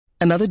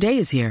Another day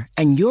is here,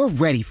 and you're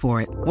ready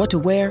for it. What to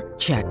wear?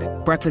 Check.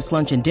 Breakfast,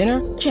 lunch, and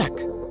dinner? Check.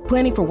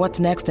 Planning for what's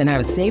next and how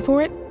to save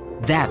for it?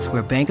 That's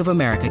where Bank of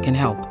America can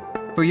help.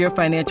 For your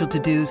financial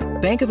to-dos,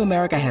 Bank of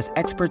America has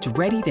experts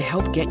ready to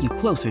help get you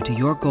closer to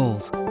your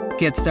goals.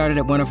 Get started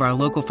at one of our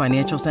local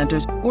financial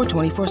centers or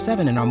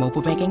 24/7 in our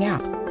mobile banking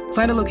app.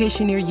 Find a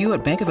location near you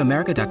at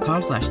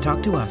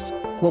bankofamerica.com/talktous.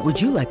 What would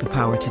you like the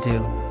power to do?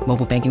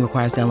 Mobile banking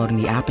requires downloading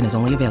the app and is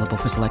only available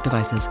for select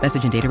devices.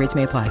 Message and data rates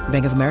may apply.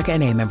 Bank of America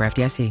N.A., member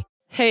FDIC.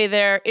 Hey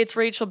there, it's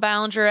Rachel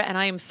Ballinger, and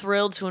I am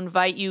thrilled to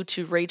invite you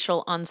to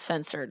Rachel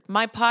Uncensored,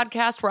 my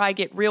podcast where I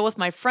get real with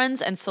my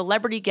friends and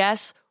celebrity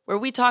guests, where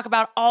we talk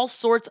about all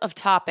sorts of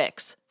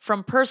topics.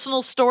 From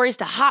personal stories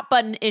to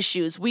hot-button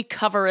issues, we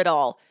cover it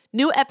all.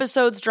 New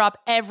episodes drop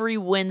every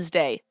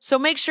Wednesday, so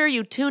make sure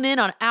you tune in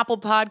on Apple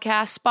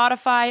Podcasts,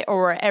 Spotify,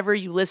 or wherever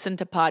you listen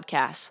to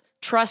podcasts.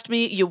 Trust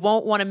me, you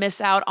won't want to miss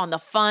out on the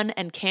fun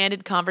and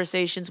candid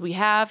conversations we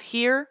have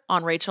here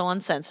on Rachel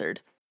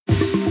Uncensored.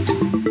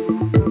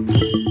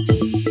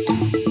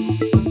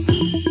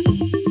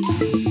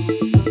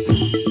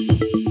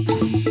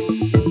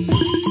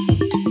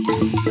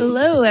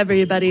 Hello,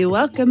 everybody.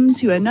 Welcome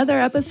to another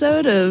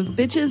episode of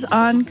Bitches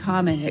on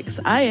Comics.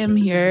 I am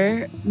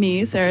here,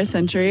 Sarah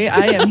Century.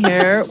 I am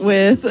here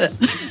with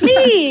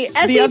me,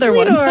 the other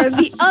one,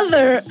 the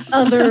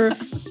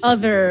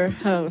other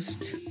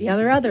host, the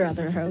other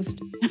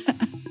host.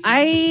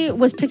 I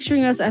was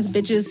picturing us as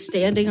bitches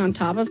standing on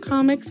top of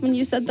comics when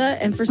you said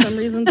that, and for some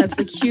reason, that's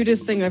the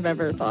cutest thing I've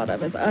ever thought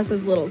of, is us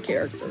as little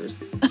characters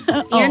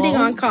standing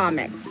on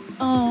comics.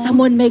 Aww.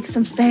 Someone make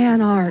some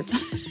fan art.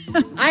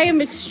 I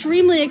am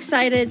extremely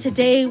excited.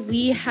 Today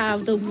we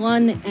have the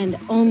one and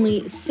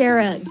only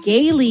Sarah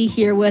Gailey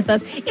here with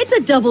us. It's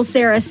a double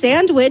Sarah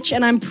sandwich,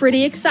 and I'm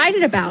pretty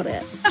excited about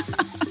it.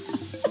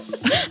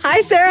 Hi,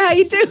 Sarah. How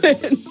you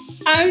doing?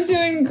 I'm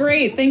doing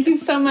great. Thank you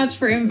so much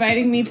for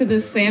inviting me to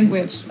this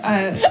sandwich.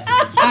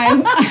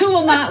 I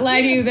will not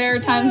lie to you. There are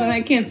times when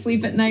I can't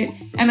sleep at night,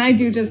 and I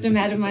do just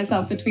imagine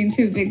myself between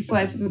two big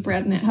slices of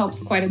bread, and it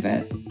helps quite a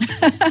bit.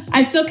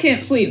 I still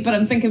can't sleep, but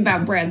I'm thinking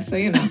about bread, so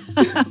you know.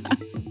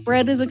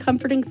 Bread is a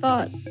comforting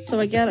thought, so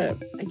I get it.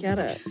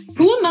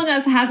 Who among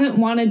us hasn't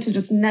wanted to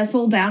just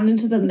nestle down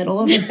into the middle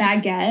of a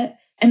baguette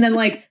and then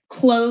like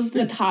close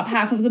the top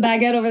half of the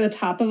baguette over the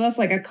top of us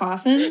like a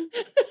coffin?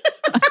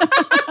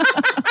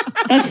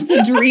 That's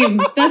the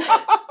dream.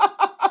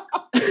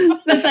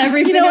 That's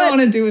everything I want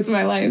to do with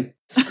my life.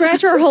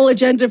 Scratch our whole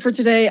agenda for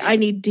today. I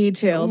need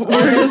details.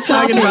 We're just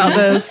talking about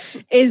this.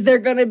 Is there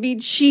going to be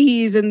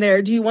cheese in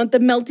there? Do you want the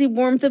melty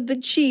warmth of the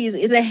cheese?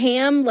 Is a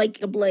ham like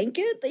a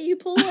blanket that you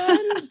pull on?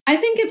 I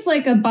think it's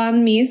like a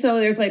banh mi. So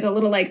there's like a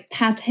little like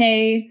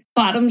pate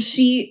bottom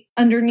sheet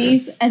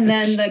underneath, and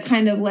then the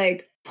kind of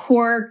like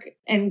pork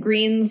and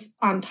greens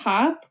on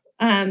top.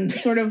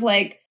 Sort of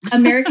like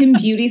American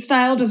Beauty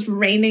style, just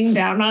raining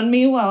down on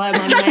me while I'm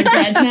on my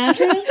bread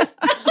mattress.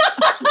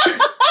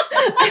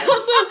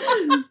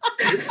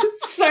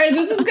 Sorry,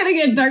 this is going to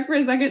get dark for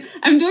a second.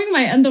 I'm doing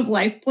my end of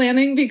life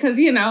planning because,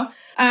 you know,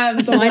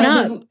 the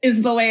world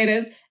is the way it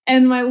is.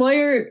 And my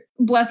lawyer,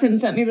 bless him,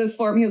 sent me this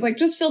form. He was like,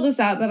 just fill this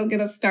out. That'll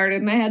get us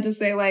started. And I had to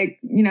say, like,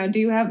 you know, do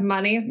you have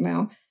money?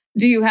 No.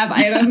 Do you have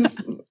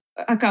items?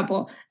 A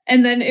couple.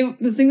 And then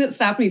the thing that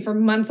stopped me for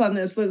months on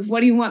this was, what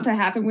do you want to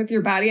happen with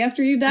your body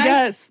after you die?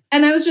 Yes.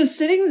 And I was just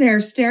sitting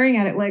there staring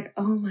at it like,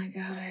 oh my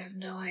God, I have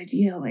no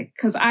idea. Like,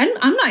 cause I'm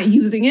not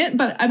using it,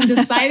 but I'm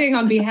deciding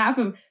on behalf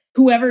of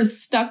whoever's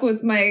stuck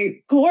with my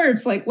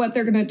corpse, like what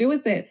they're going to do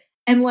with it.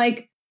 And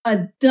like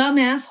a dumb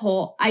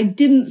asshole, I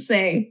didn't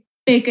say,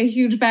 bake a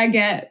huge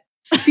baguette,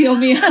 seal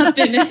me up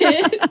in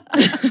it.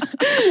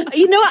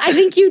 You know, I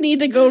think you need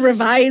to go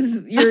revise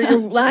your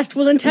last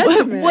will and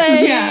testament.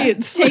 Wait. Yeah.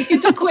 Take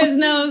it to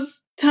Quiznos,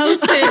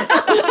 toast it.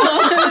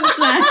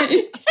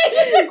 Take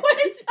it to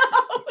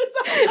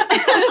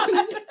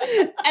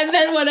Quiznos. And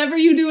then whatever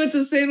you do with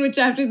the sandwich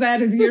after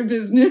that is your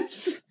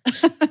business.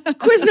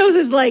 Quiznos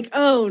is like,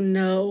 oh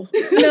no.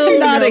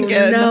 Not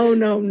again.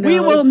 No. We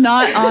will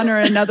not honor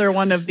another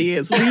one of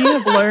these. We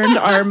have learned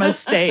our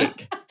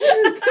mistake.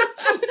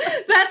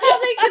 That's how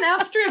they can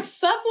outstrip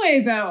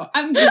Subway, though.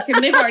 I'm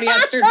joking. They've already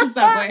outstripped the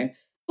Subway.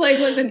 Like,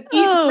 listen,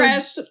 eat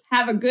fresh,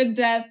 have a good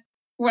death.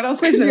 What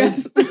else could you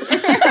ask for?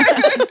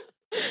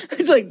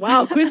 It's like,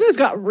 wow, Quiznos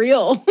got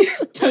real.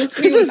 Toast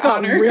me with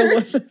honor.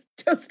 Real.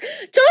 Toast me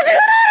with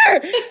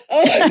honor!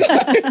 Oh my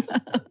God.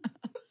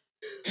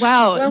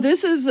 Wow, well,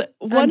 this is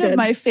one of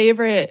my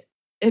favorite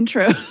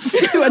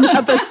intros to an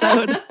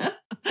episode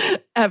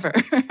ever.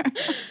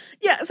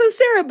 Yeah, so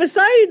Sarah,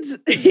 besides,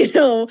 you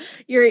know,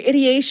 your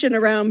ideation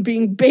around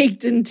being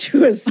baked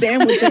into a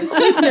sandwich at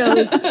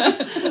Quiznos,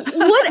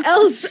 what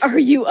else are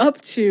you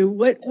up to?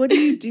 What do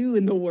you do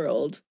in the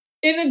world?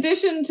 In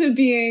addition to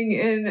being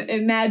an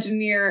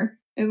Imagineer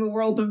in the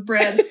world of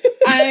bread,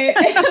 I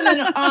am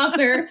an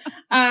author.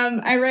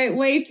 I write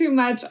way too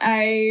much.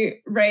 I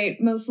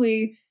write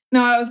mostly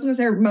novels,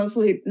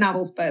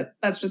 but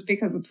that's just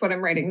because it's what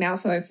I'm writing now,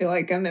 so I feel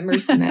like I'm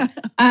immersed in it.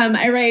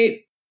 I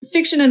write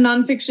fiction and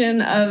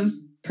nonfiction of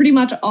pretty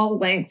much all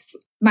lengths.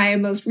 my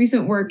most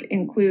recent work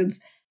includes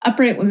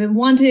Upright Women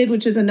Wanted,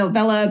 which is a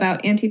novella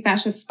about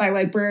anti-fascist spy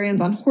librarians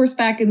on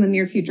horseback in the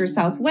near future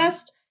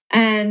Southwest,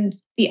 and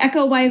The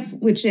Echo Wife,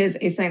 which is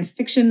a science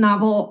fiction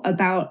novel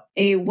about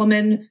a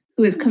woman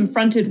who is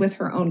confronted with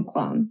her own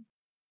clone.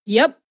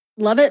 Yep.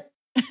 Love it.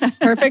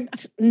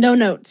 Perfect. No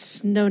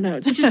notes,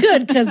 which is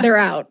good because they're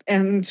out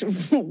and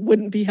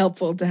wouldn't be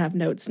helpful to have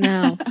notes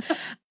now.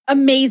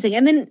 Amazing.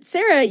 And then,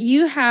 Sarah,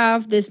 you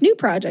have this new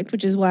project,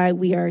 which is why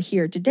we are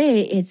here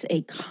today. It's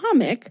a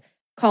comic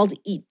called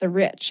Eat the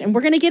Rich. And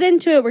we're going to get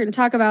into it. We're going to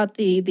talk about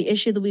the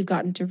issue that we've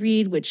gotten to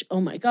read, which,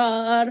 oh my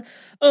God,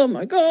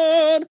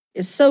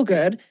 is so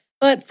good.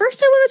 But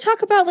first, I want to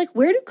talk about, like,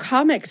 where do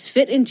comics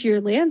fit into your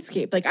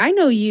landscape? Like, I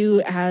know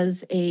you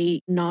as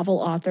a novel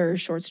author,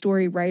 short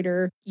story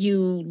writer.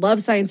 You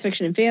love science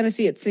fiction and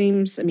fantasy, it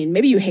seems. I mean,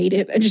 maybe you hate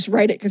it and just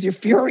write it because you're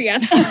furious.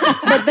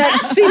 But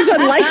that seems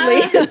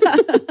unlikely.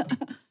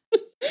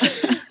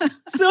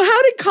 So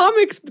how did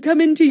comics come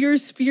into your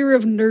sphere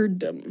of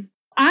nerddom?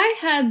 I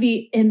had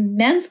the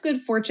immense good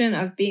fortune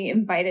of being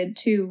invited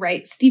to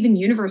write Steven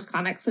Universe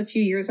comics a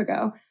few years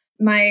ago.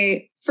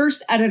 My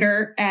first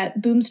editor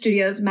at Boom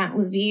Studios, Matt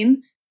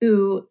Levine,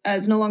 who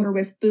is no longer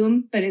with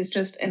Boom, but is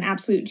just an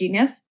absolute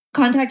genius,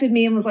 contacted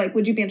me and was like,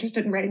 would you be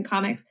interested in writing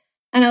comics?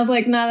 And I was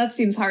like, nah, that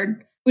seems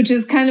hard, which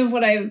is kind of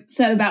what I've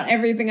said about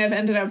everything I've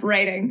ended up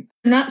writing.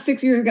 Not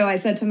 6 years ago, I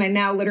said to my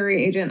now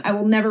literary agent, I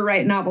will never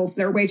write novels.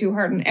 They're way too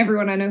hard, and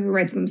everyone I know who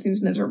writes them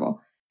seems miserable.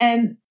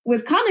 And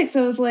with comics,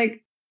 I was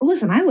like,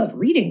 listen, I love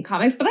reading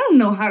comics, but I don't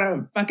know how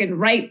to fucking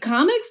write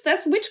comics.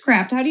 That's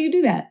witchcraft. How do you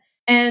do that?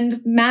 And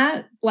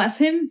Matt, bless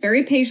him,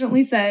 very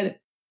patiently said,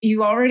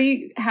 you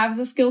already have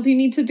the skills you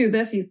need to do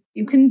this.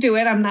 You can do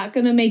it. I'm not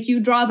going to make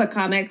you draw the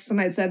comics. And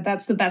I said,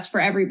 that's the best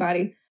for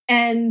everybody.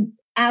 And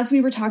as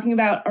we were talking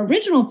about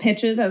original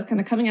pitches, I was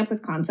kind of coming up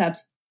with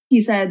concepts.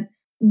 He said,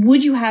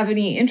 would you have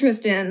any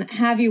interest in,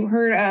 have you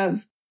heard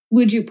of,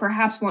 would you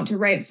perhaps want to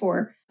write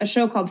for a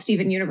show called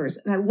Steven Universe?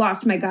 And I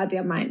lost my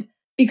goddamn mind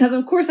because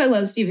of course I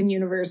love Steven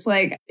Universe.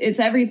 Like, it's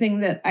everything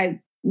that I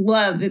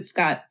love. It's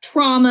got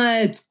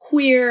trauma. It's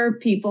queer.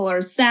 People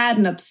are sad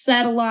and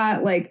upset a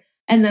lot. Like,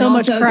 and then so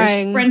also much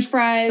crying, French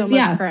fries. So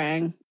much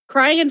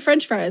crying and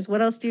French fries.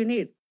 What else do you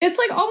need? It's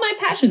like all my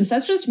passions.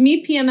 That's just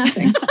me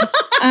PMSing.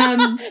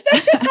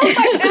 That's just all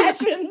my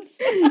passions.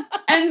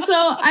 And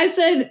so I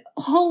said,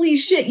 holy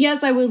shit,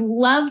 yes, I would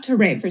love to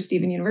write for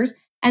Steven Universe.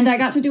 And I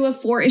got to do a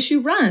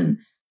 4-issue run.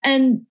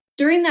 And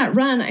during that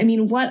run, I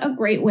mean, what a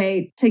great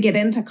way to get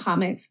into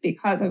comics,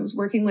 because I was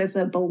working with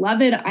a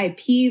beloved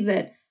IP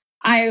that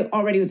I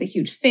already was a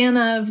huge fan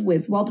of,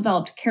 with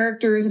well-developed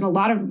characters and a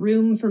lot of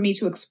room for me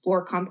to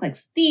explore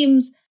complex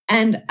themes.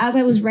 And as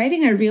I was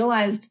writing, I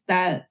realized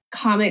that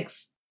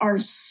comics are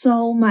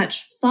so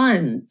much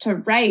fun to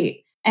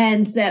write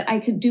and that I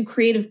could do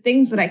creative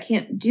things that I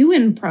can't do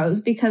in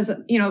prose because,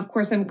 you know, of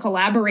course, I'm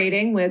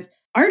collaborating with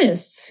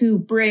artists who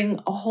bring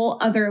a whole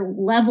other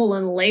level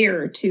and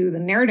layer to the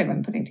narrative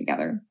I'm putting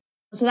together.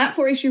 So that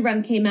 4-issue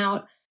run came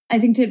out, I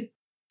think, did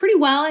pretty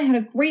well. I had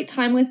a great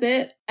time with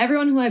it.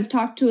 Everyone who I've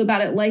talked to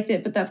about it liked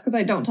it, but that's because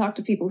I don't talk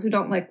to people who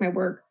don't like my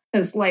work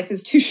because life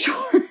is too short.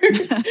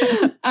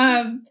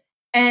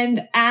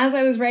 And as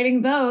I was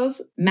writing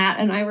those, Matt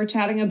and I were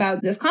chatting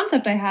about this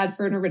concept I had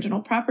for an original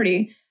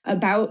property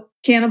about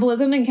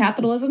cannibalism and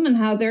capitalism and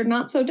how they're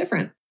not so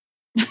different.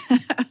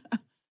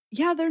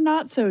 Yeah, they're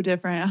not so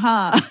different,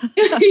 huh?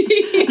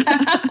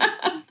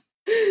 Yeah.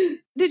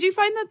 Did you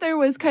find that there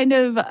was kind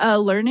of a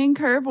learning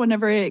curve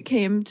whenever it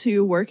came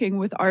to working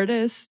with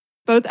artists?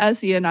 Both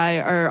Essie and I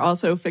are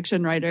also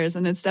fiction writers,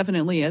 and it's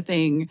definitely a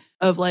thing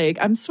of like,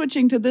 I'm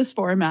switching to this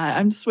format.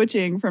 I'm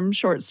switching from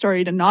short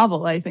story to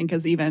novel, I think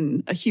is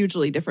even a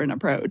hugely different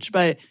approach.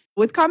 But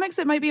with comics,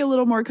 it might be a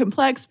little more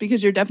complex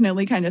because you're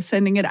definitely kind of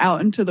sending it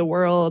out into the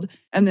world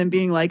and then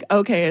being like,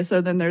 okay, so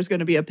then there's going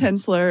to be a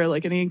penciler,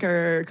 like an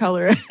inker,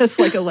 colorist,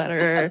 like a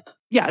letterer.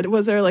 Yeah,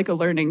 was there like a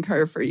learning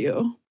curve for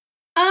you?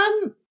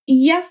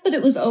 Yes, but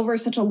it was over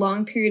such a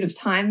long period of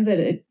time that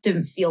it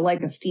didn't feel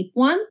like a steep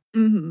one.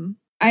 Mm-hmm.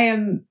 I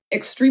am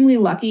extremely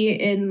lucky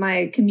in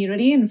my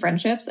community and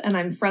friendships, and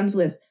I'm friends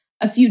with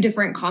a few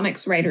different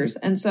comics writers.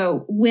 And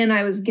so when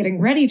I was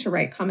getting ready to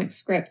write comic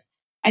scripts,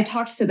 I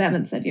talked to them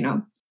and said, you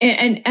know,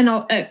 and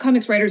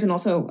comics writers and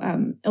also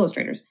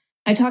illustrators.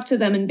 I talked to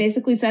them and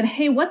basically said,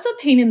 hey, what's a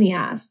pain in the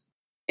ass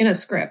in a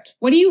script?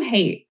 What do you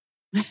hate?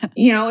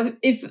 You know,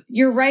 if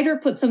your writer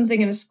puts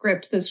something in a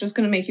script that's just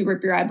going to make you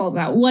rip your eyeballs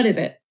out, what is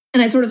it?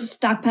 And I sort of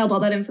stockpiled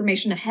all that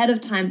information ahead of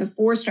time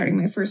before starting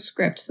my first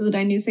script so that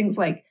I knew things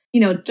like,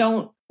 you know,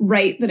 don't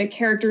write that a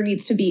character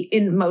needs to be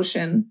in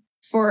motion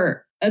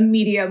for a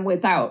medium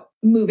without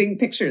moving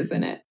pictures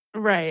in it.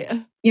 Right.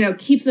 You know,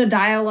 keep the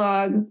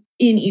dialogue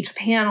in each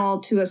panel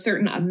to a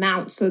certain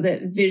amount so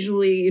that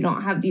visually you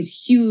don't have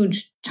these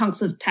huge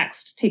chunks of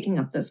text taking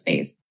up the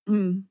space.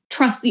 Mm.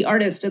 Trust the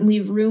artist and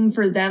leave room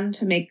for them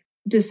to make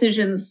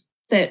decisions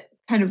that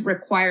kind of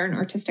require an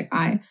artistic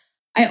eye.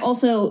 I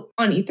also,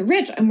 on Eat the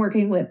Rich, I'm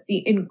working with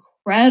the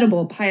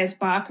incredible Pius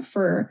Bach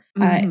for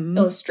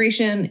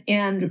illustration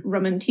and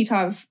Roman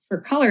Titov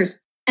for colors.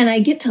 And I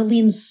get to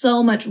lean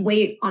so much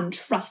weight on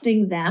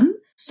trusting them.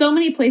 So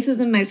many places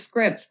in my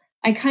script,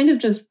 I kind of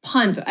just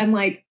punt. I'm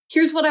like,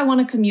 here's what I want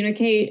to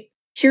communicate.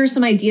 Here's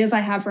some ideas I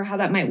have for how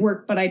that might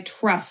work, but I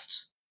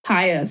trust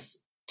Pius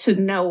to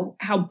know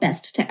how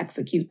best to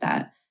execute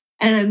that.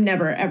 And I'm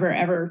never, ever,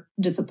 ever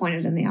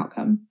disappointed in the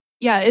outcome.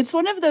 Yeah, it's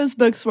one of those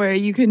books where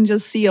you can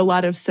just see a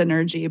lot of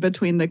synergy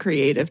between the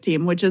creative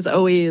team, which is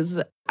always,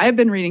 I've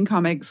been reading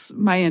comics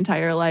my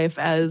entire life,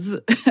 as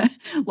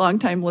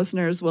longtime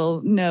listeners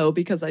will know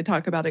because I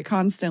talk about it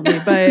constantly.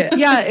 But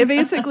yeah, it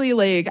basically,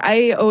 like,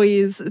 I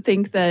always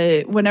think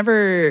that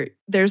whenever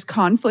there's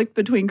conflict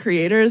between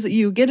creators,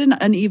 you get an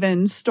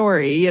uneven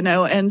story, you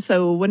know? And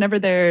so whenever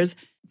there's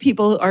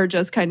people are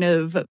just kind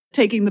of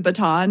taking the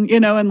baton,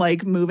 you know, and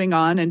like moving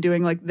on and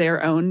doing like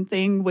their own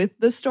thing with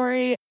the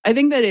story, I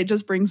think that it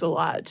just brings a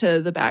lot to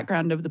the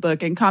background of the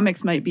book. And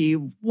comics might be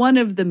one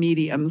of the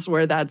mediums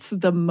where that's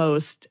the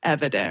most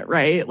evident,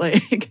 right?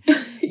 Like,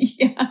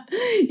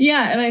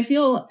 yeah. And I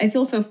feel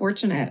so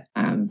fortunate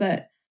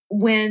that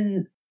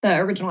when the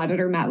original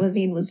editor, Matt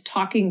Levine, was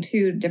talking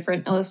to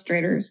different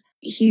illustrators,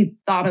 he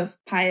thought of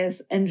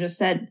Pius and just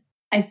said,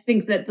 I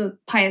think that the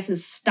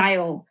Pius's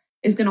style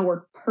is going to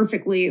work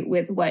perfectly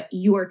with what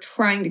you are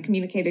trying to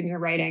communicate in your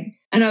writing.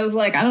 And I was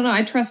like, I don't know,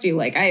 I trust you.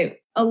 Like,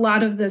 a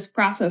lot of this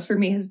process for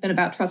me has been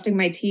about trusting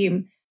my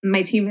team.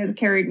 My team has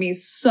carried me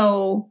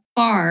so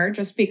far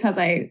just because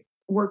I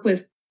work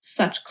with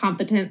such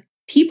competent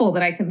people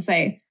that I can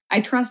say, I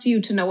trust you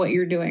to know what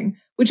you're doing,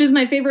 which is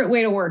my favorite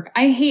way to work.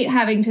 I hate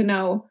having to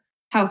know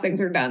how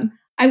things are done.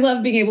 I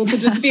love being able to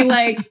just be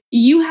like,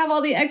 you have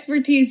all the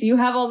expertise, you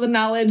have all the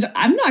knowledge.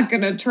 I'm not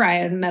going to try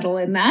and meddle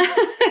in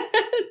that.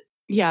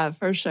 Yeah,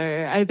 for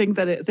sure. I think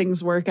that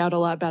things work out a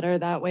lot better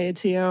that way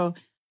too.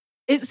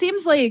 It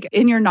seems like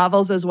in your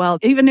novels as well,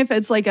 even if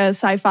it's like a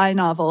sci-fi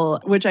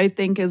novel, which I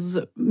think is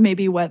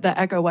maybe what The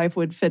Echo Wife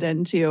would fit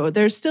into,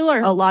 there still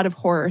are a lot of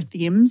horror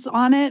themes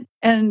on it.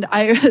 And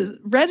I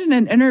read in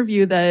an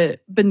interview that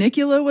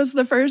Bunnicula was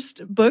the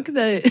first book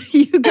that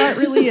you got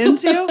really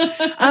into.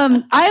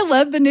 I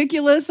love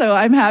Bunnicula, so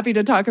I'm happy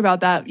to talk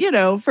about that, you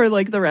know, for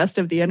like the rest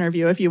of the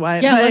interview if you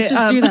want. Yeah, let's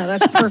just do that.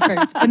 That's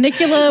perfect.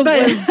 Bunnicula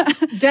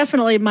was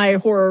definitely my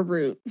horror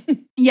route.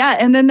 Yeah,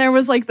 and then there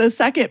was like the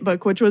second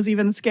book, which was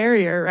even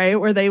scarier, right?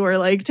 Where they were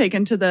like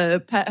taken to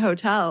the pet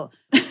hotel.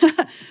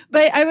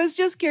 But I was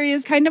just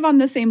curious, kind of on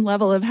the same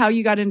level of how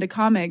you got into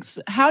comics.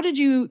 How did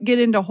you get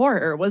into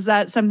horror? Was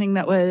that something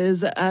that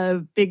was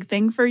a big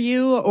thing for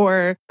you?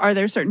 Or are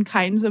there certain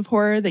kinds of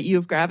horror that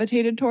you've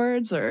gravitated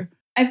towards? Or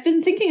I've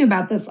been thinking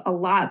about this a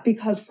lot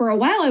because for a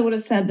while I would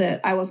have said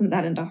that I wasn't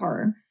that into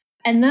horror.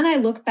 And then I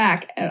look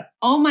back at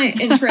all my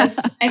interests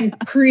and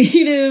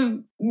creative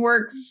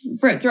work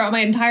throughout my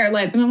entire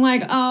life. And I'm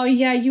like, oh,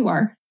 yeah, you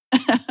are.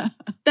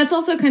 That's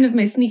also kind of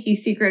my sneaky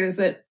secret, is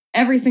that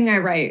everything I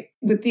write,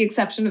 with the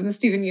exception of the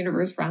Steven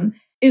Universe run,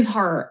 is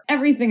horror.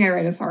 Everything I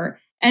write is horror.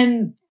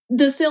 And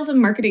the sales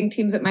and marketing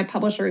teams at my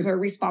publishers are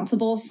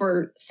responsible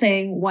for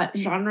saying what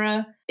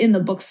genre in the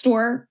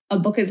bookstore a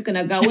book is going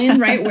to go in,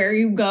 right? Where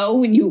you go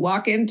when you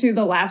walk into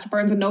the last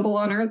Barnes & Noble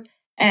on earth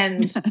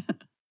and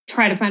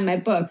try to find my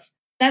books.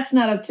 That's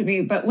not up to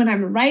me. But when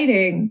I'm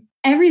writing,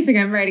 everything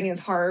I'm writing is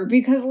horror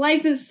because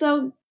life is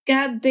so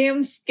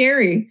goddamn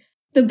scary.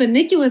 The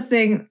Bunnicula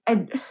thing,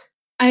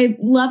 I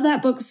love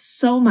that book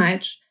so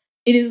much.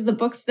 It is the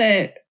book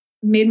that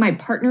made my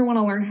partner want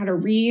to learn how to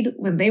read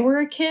when they were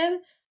a kid.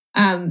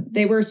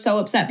 They were so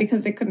upset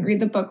because they couldn't read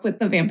the book with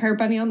the vampire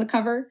bunny on the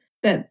cover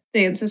that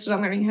they insisted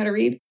on learning how to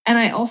read. And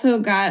I also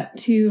got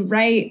to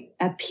write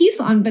a piece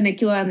on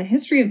Bunnicula and the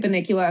history of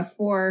Bunnicula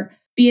for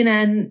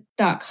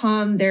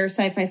BNN.com, their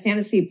sci-fi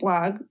fantasy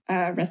blog,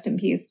 rest in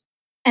peace.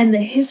 And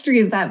the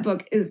history of that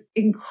book is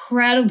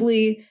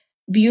incredibly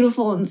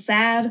beautiful and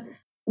sad.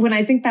 When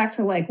I think back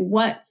to like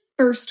what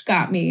first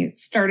got me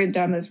started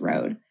down this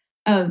road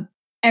of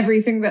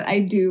everything that I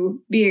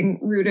do being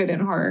rooted in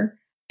horror,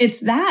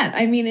 it's that.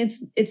 I mean, it's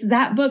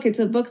that book. It's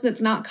a book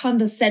that's not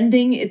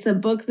condescending. It's a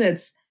book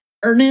that's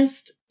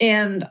earnest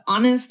and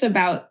honest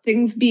about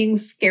things being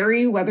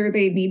scary, whether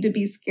they need to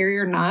be scary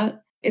or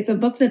not. It's a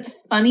book that's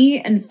funny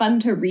and fun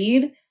to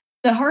read.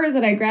 The horror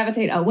that I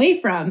gravitate away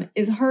from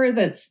is horror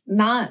that's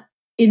not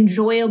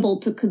enjoyable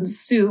to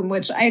consume,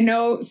 which I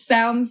know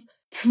sounds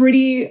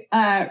pretty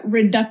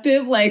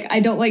reductive. Like, I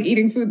don't like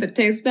eating food that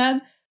tastes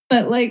bad,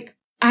 but like,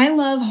 I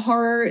love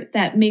horror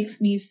that makes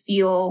me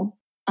feel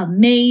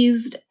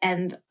amazed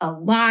and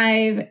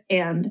alive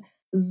and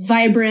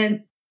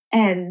vibrant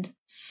and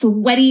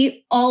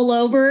sweaty all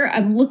over.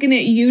 I'm looking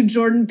at you,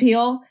 Jordan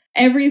Peele.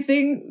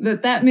 Everything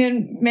that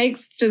man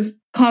makes just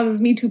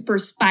causes me to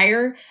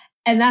perspire.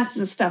 And that's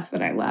the stuff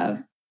that I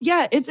love.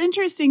 Yeah, it's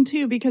interesting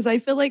too, because I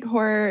feel like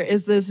horror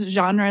is this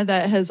genre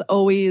that has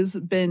always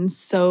been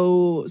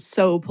so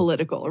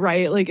political,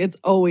 right? Like it's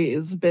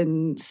always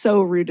been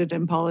so rooted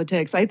in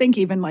politics. I think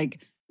even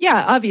like,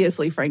 yeah,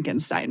 obviously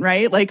Frankenstein,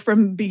 right? Like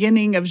from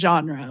beginning of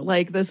genre,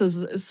 like this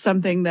is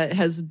something that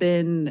has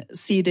been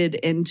seeded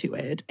into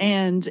it.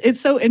 And it's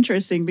so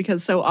interesting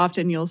because so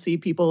often you'll see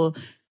people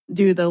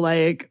do the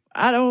like,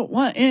 I don't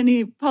want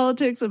any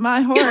politics in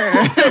my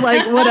horror,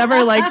 like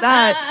whatever like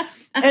that.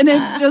 And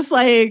it's just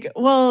like,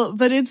 well,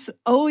 but it's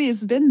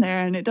always been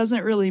there and it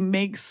doesn't really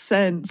make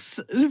sense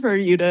for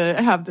you to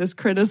have this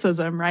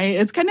criticism, right?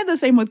 It's kind of the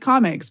same with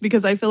comics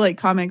because I feel like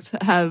comics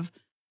have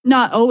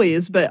not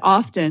always, but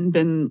often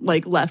been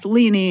like left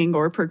leaning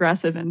or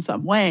progressive in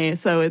some way.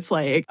 So it's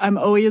like, I'm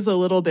always a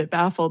little bit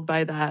baffled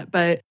by that.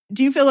 But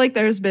do you feel like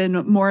there's been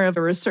more of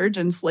a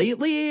resurgence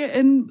lately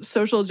in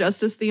social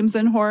justice themes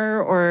in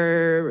horror,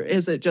 or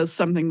is it just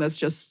something that's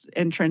just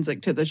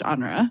intrinsic to the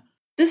genre?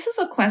 This is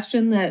a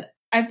question that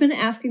I've been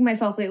asking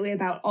myself lately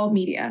about all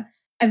media.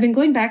 I've been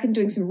going back and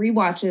doing some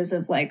rewatches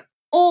of like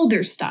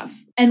older stuff.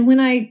 And when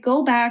I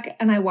go back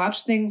and I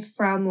watch things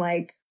from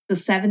like the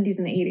 70s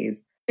and 80s,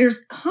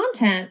 there's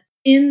content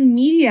in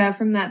media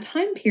from that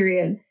time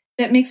period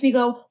that makes me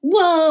go,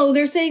 whoa,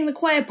 they're saying the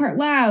quiet part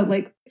loud.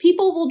 Like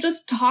people will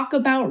just talk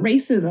about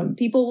racism.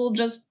 People will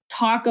just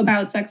talk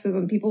about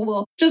sexism. People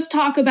will just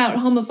talk about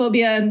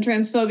homophobia and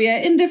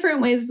transphobia in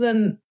different ways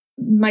than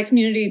my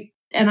community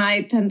and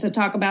I tend to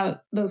talk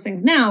about those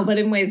things now, but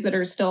in ways that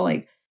are still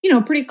like,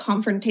 pretty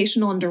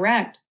confrontational and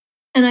direct.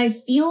 And I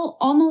feel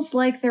almost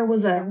like there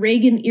was a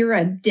Reagan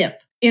era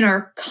dip in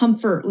our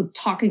comfort with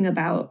talking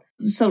about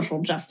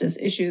social justice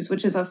issues,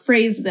 which is a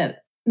phrase that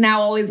now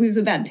always leaves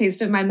a bad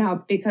taste in my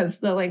mouth because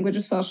the language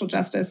of social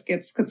justice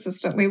gets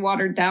consistently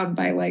watered down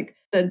by like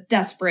the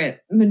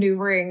desperate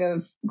maneuvering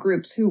of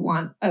groups who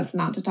want us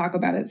not to talk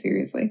about it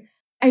seriously.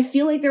 I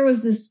feel like there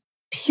was this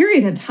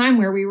period of time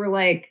where we were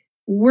like,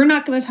 we're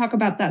not going to talk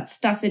about that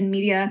stuff in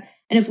media.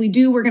 And if we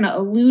do, we're going to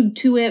allude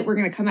to it. We're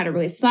going to come at it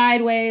really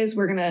sideways.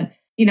 We're going to,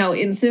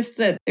 insist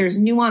that there's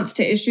nuance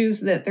to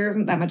issues that there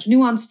isn't that much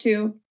nuance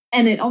to.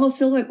 And it almost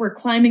feels like we're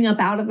climbing up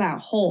out of that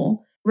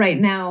hole right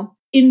now,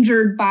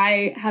 injured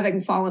by having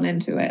fallen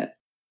into it.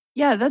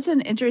 Yeah, that's an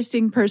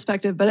interesting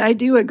perspective, but I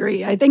do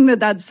agree. I think that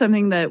that's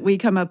something that we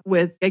come up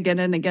with again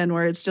and again,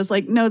 where it's just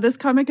like, no, this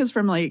comic is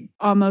from like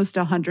almost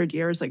 100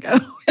 years ago.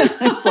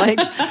 It's like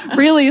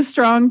really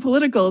strong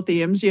political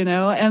themes,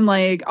 and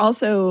like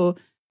also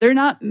they're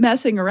not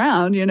messing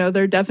around,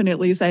 they're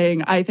definitely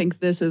saying, I think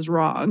this is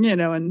wrong,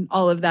 and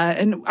all of that.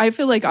 And I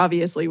feel like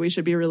obviously we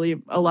should be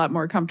really a lot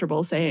more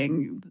comfortable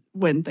saying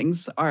when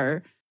things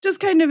are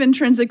just kind of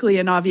intrinsically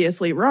and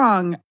obviously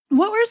wrong.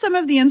 What were some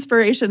of the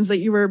inspirations that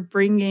you were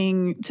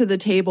bringing to the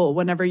table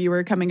whenever you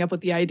were coming up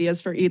with the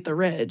ideas for Eat the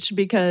Rich?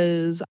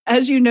 Because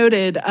as you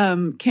noted,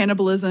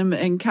 cannibalism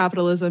and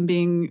capitalism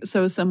being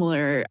so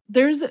similar,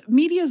 there's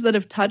medias that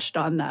have touched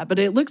on that, but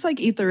it looks like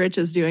Eat the Rich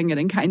is doing it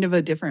in kind of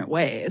a different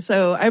way.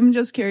 So I'm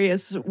just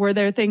curious, were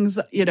there things,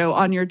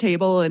 on your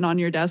table and on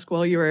your desk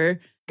while you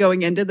were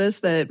going into this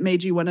that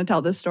made you want to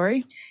tell this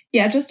story?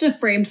 Yeah, just a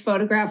framed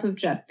photograph of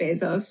Jeff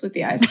Bezos with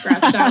the eyes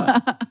scratched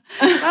out.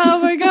 Oh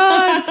my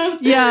God.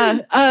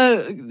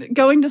 Yeah.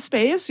 Going to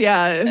space.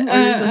 Yeah.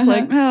 You're just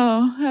like,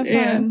 oh, have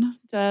fun,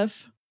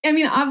 Jeff. I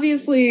mean,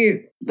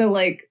 obviously the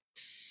like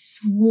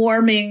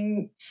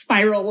swarming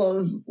spiral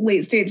of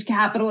late stage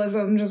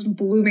capitalism just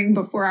blooming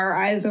before our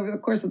eyes over the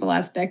course of the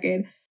last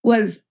decade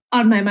was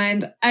on my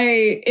mind.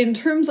 In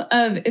terms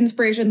of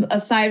inspirations,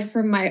 aside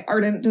from my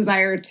ardent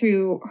desire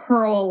to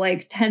hurl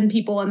like 10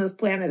 people on this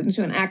planet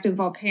into an active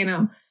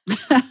volcano,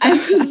 I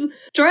was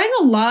drawing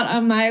a lot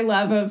on my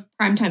love of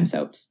primetime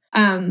soaps.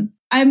 I'm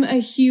a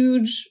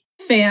huge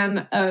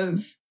fan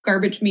of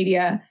garbage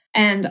media,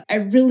 and I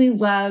really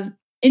love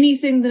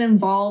anything that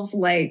involves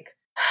like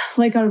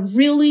a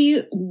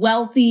really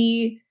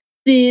wealthy,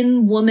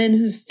 thin woman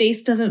whose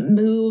face doesn't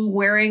move,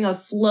 wearing a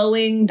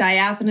flowing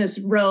diaphanous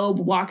robe,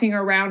 walking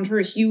around her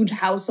huge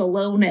house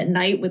alone at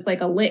night with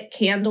like a lit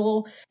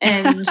candle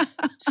and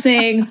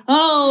saying,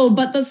 oh,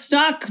 but the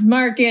stock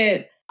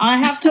market, I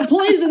have to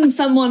poison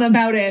someone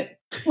about it.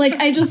 Like,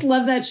 I just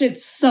love that shit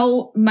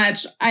so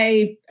much.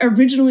 I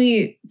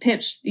originally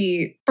pitched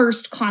the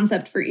first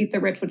concept for Eat the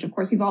Rich, which of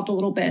course evolved a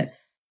little bit,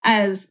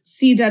 as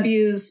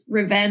CW's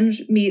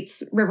Revenge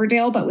meets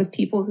Riverdale, but with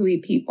people who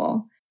eat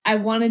people. I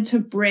wanted to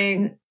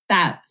bring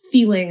that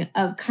feeling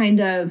of kind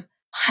of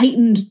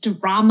heightened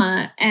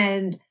drama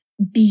and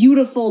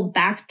beautiful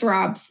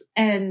backdrops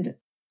and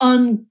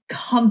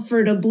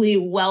uncomfortably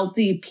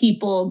wealthy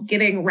people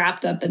getting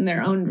wrapped up in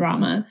their own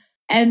drama.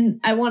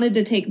 And I wanted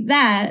to take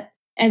that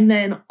and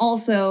then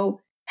also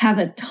have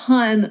a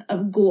ton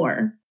of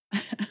gore.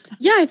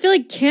 Yeah, I feel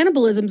like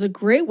cannibalism is a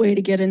great way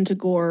to get into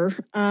gore,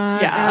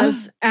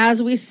 as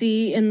we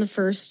see in the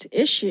first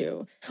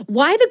issue.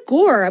 Why the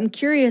gore? I'm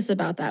curious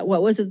about that.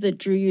 What was it that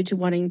drew you to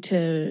wanting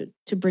to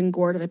bring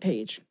gore to the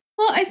page?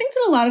 Well, I think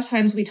that a lot of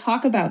times we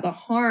talk about the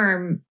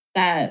harm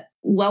that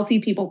wealthy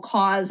people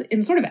cause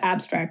in sort of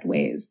abstract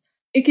ways.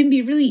 It can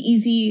be really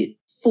easy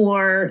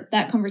for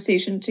that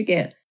conversation to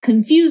get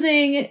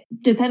confusing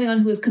depending on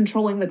who is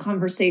controlling the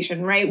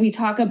conversation, right? We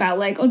talk about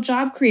like, oh,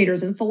 job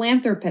creators and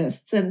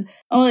philanthropists and,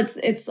 oh,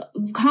 it's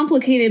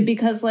complicated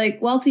because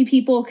like wealthy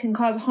people can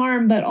cause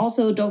harm, but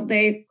also don't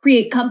they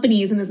create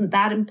companies and isn't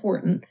that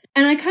important?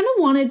 And I kind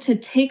of wanted to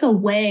take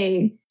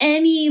away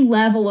any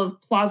level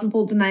of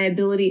plausible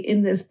deniability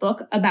in this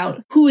book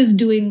about who is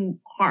doing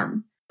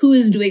harm, who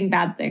is doing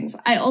bad things.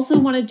 I also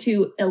wanted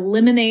to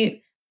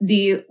eliminate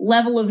the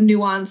level of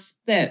nuance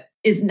that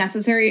is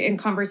necessary in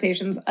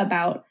conversations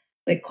about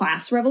like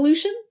class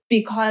revolution,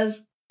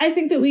 because I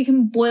think that we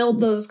can boil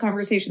those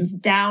conversations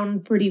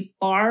down pretty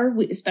far,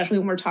 especially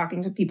when we're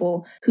talking to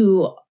people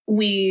who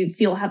we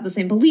feel have the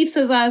same beliefs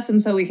as us.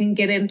 And so we can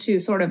get into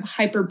sort of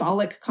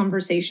hyperbolic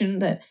conversation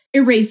that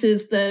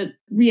erases the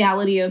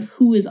reality of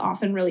who is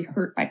often really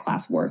hurt by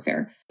class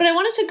warfare. But I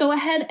wanted to go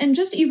ahead and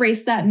just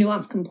erase that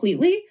nuance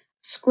completely,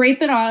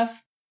 scrape it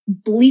off,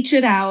 bleach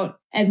it out,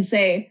 and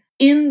say,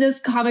 in this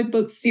comic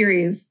book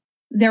series,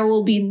 there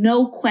will be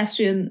no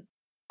question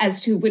as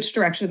to which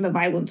direction the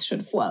violence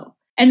should flow.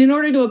 And in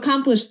order to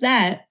accomplish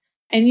that,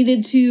 I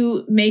needed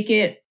to make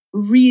it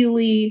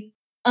really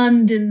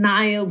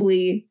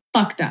undeniably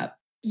fucked up.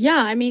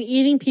 Yeah, I mean,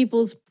 eating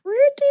people's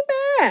pretty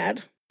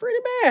bad.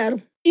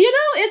 You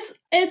know,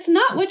 it's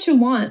not what you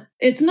want.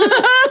 It's not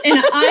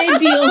an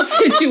ideal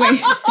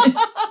situation.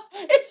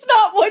 It's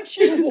not what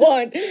you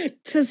want,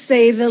 to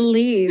say the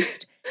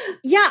least.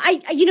 Yeah,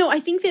 I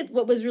think that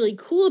what was really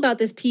cool about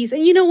this piece,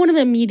 and one of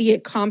the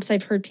immediate comps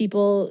I've heard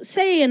people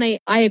say, and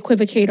I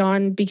equivocate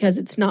on because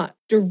it's not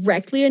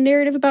directly a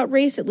narrative about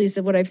race, at least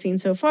of what I've seen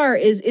so far,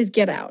 is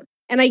Get Out.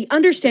 And I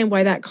understand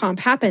why that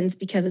comp happens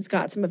because it's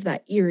got some of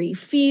that eerie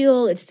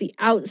feel. It's the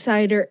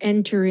outsider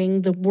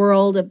entering the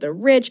world of the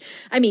rich.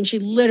 I mean, she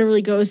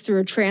literally goes through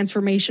a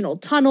transformational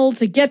tunnel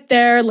to get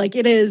there. Like,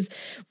 it is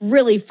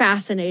really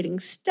fascinating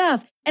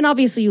stuff. And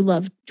obviously you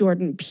love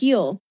Jordan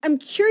Peele. I'm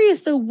curious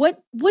though,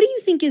 what do you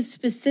think is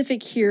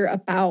specific here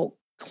about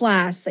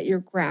class that you're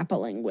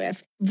grappling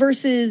with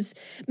versus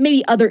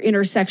maybe other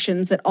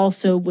intersections that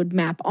also would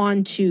map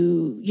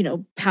onto,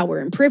 power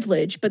and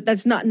privilege, but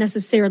that's not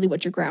necessarily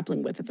what you're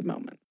grappling with at the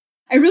moment?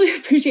 I really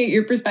appreciate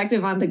your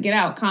perspective on the Get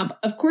Out comp.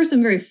 Of course,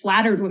 I'm very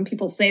flattered when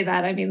people say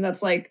that. I mean,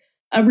 that's like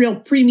a real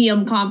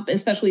premium comp,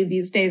 especially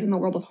these days in the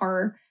world of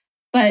horror.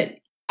 But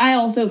I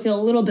also feel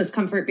a little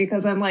discomfort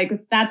because I'm like,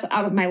 that's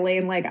out of my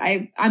lane. Like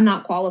I'm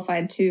not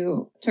qualified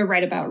to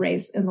write about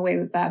race in the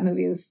way that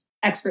movie is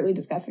expertly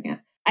discussing it.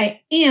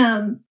 I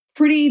am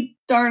pretty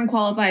darn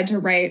qualified to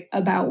write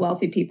about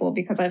wealthy people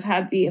because I've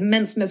had the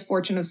immense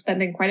misfortune of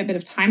spending quite a bit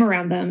of time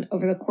around them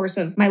over the course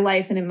of my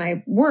life and in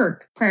my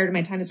work prior to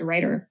my time as a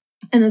writer.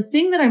 And the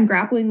thing that I'm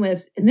grappling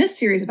with in this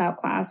series about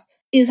class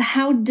is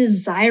how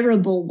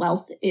desirable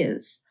wealth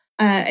is.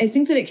 I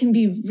think that it can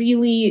be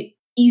really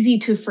easy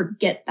to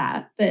forget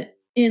that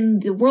in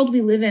the world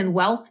we live in,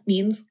 wealth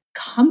means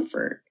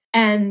comfort.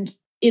 And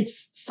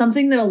it's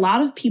something that a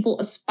lot of people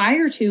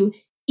aspire to,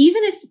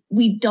 even if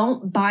we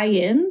don't buy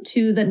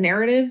into the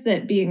narrative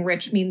that being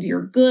rich means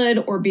you're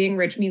good or being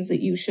rich means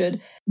that you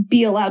should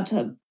be allowed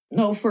to,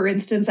 for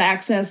instance,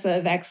 access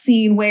a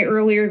vaccine way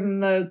earlier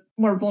than the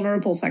more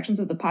vulnerable sections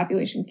of the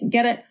population can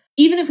get it.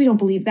 Even if we don't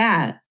believe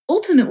that,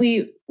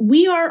 ultimately,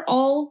 we are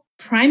all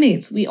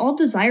primates. We all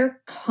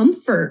desire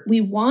comfort. We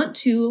want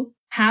to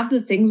have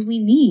the things we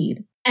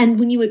need. And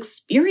when you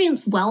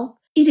experience wealth,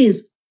 it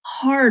is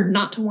hard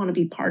not to want to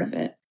be part of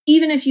it.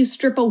 Even if you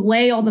strip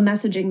away all the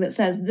messaging that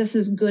says this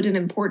is good and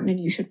important and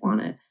you should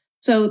want it.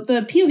 So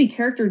the POV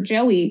character,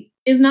 Joey,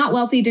 is not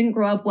wealthy, didn't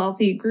grow up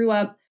wealthy, grew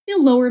up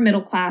lower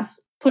middle class,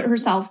 put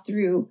herself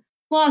through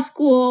law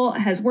school,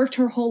 has worked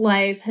her whole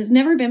life, has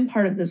never been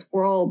part of this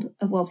world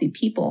of wealthy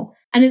people,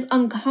 and is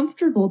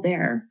uncomfortable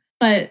there.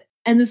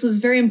 And this was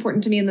very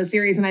important to me in the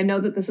series, and I know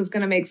that this is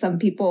going to make some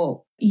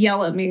people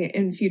yell at me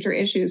in future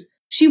issues.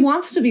 She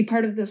wants to be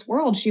part of this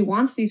world. She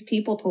wants these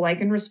people to like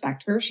and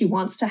respect her. She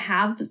wants to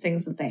have the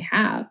things that they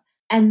have.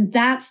 And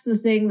that's the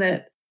thing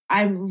that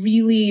I'm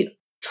really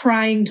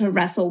trying to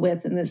wrestle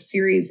with in this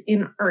series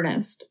in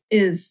earnest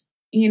is,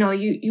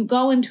 you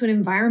go into an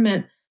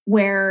environment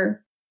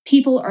where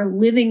people are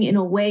living in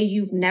a way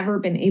you've never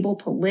been able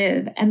to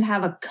live and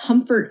have a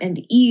comfort and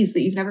ease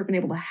that you've never been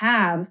able to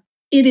have.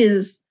 It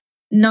is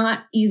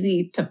not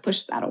easy to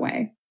push that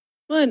away.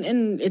 Well,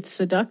 and it's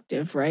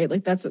seductive, right?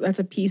 Like that's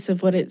a piece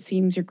of what it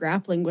seems you're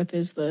grappling with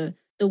is the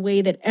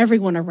way that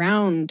everyone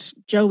around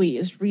Joey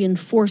is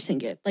reinforcing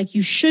it. Like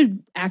you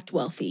should act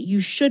wealthy. You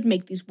should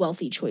make these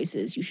wealthy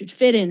choices. You should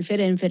fit in.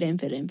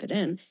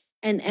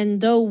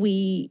 And though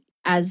we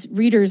as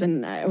readers,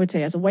 and I would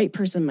say as a white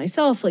person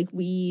myself, like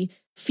we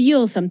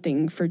feel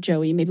something for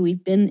Joey. Maybe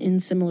we've been in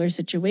similar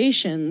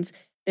situations.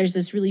 There's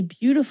this really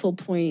beautiful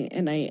point,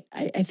 and I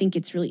think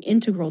it's really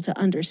integral to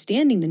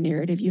understanding the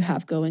narrative you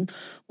have going,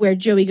 where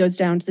Joey goes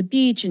down to the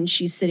beach and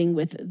she's sitting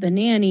with the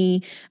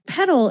nanny,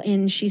 Petal,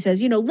 and she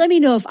says, let me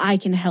know if I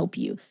can help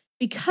you,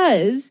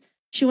 because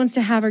she wants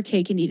to have her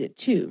cake and eat it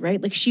too, right?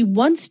 Like she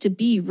wants to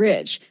be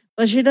rich,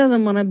 but she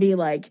doesn't want to be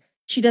like,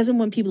 she doesn't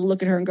want people to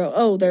look at her and go,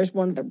 oh, there's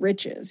one of the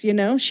riches,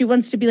 She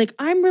wants to be like,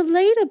 I'm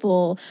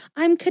relatable,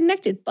 I'm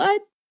connected,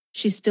 but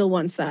she still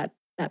wants that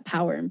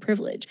power and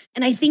privilege.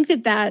 And I think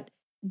that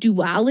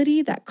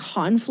duality, that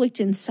conflict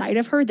inside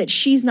of her that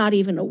she's not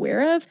even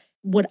aware of,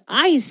 what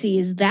I see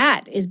is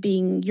that is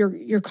being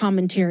your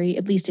commentary,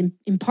 at least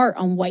in part,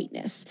 on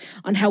whiteness,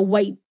 on how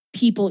white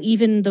people,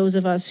 even those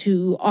of us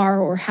who are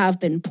or have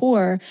been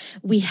poor,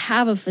 we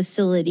have a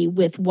facility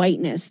with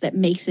whiteness that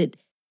makes it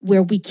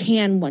where we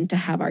can want to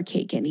have our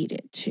cake and eat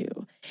it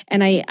too.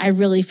 And I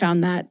really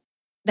found that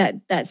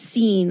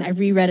scene, I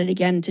reread it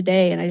again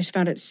today, and I just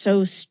found it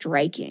so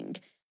striking.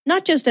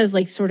 Not just as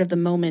like sort of the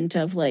moment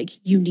of like,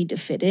 you need to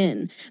fit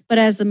in, but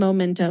as the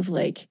moment of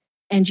like,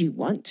 and you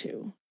want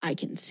to, I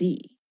can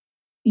see.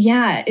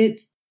 Yeah,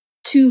 it's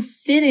to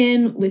fit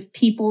in with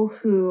people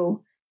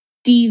who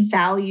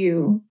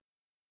devalue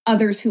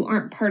others who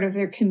aren't part of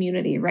their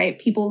community, right?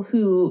 People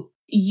who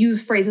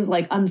use phrases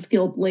like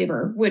unskilled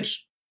labor,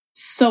 which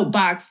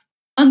soapbox,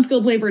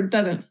 unskilled labor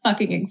doesn't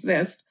fucking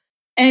exist.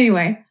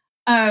 Anyway,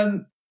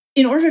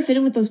 in order to fit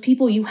in with those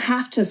people, you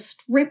have to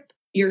strip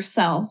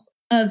yourself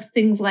of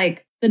things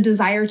like the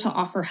desire to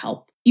offer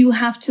help. You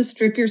have to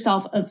strip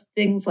yourself of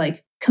things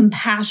like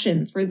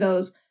compassion for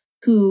those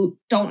who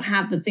don't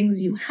have the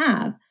things you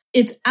have.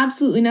 It's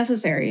absolutely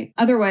necessary.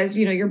 Otherwise,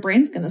 your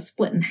brain's going to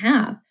split in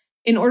half.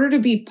 In order to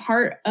be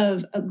part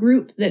of a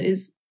group that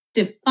is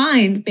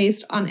defined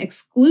based on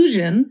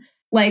exclusion,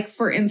 like,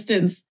 for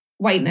instance,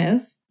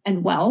 whiteness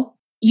and wealth,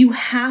 you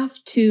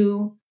have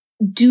to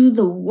do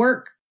the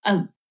work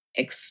of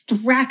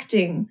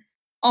extracting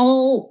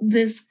all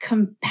this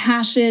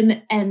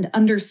compassion and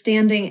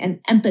understanding and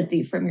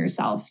empathy from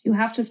yourself. You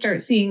have to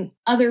start seeing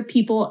other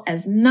people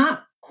as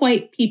not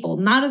quite people,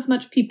 not as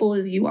much people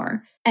as you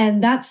are.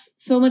 And that's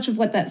so much of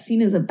what that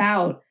scene is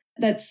about.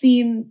 That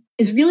scene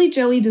is really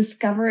Joey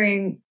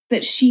discovering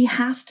that she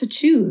has to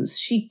choose.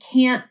 She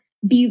can't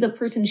be the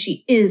person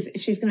she is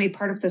if she's going to be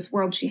part of this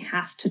world. She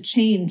has to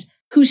change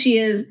who she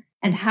is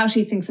and how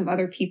she thinks of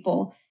other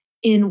people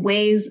in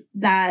ways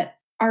that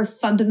are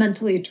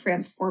fundamentally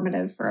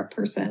transformative for a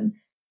person.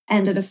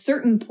 And at a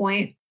certain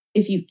point,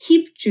 if you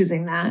keep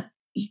choosing that,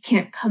 you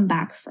can't come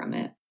back from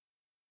it.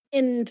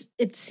 And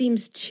it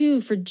seems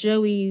too for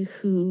Joey,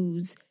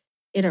 who's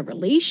in a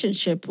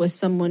relationship with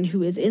someone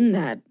who is in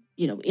that,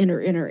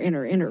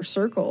 inner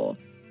circle,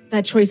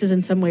 that choice is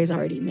in some ways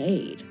already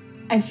made.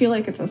 I feel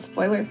like it's a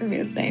spoiler for me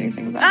to say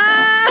anything about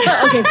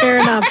that. Okay, fair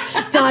enough. ...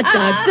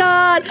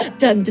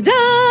 Dun, da,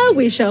 da.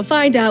 We shall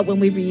find out when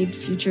we read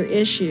future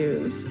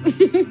issues.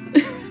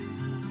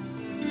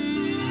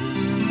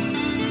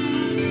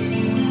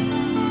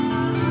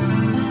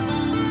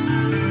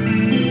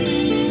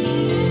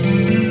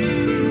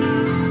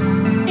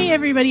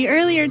 Everybody,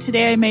 earlier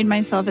today I made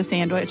myself a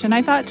sandwich, and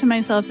I thought to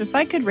myself, if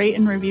I could rate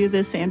and review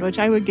this sandwich,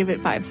 I would give it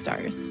 5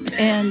 stars.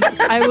 And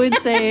I would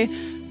say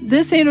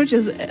this sandwich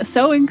is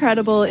so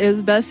incredible. It was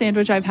the best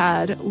sandwich I've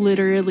had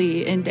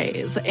literally in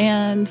days,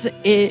 and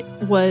it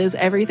was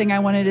everything I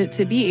wanted it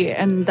to be.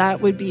 And that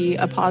would be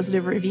a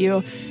positive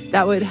review.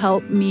 That would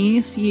help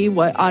me see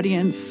what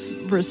audience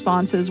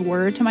responses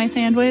were to my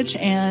sandwich,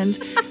 and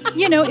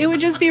it would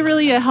just be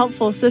really a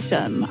helpful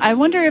system. I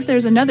wonder if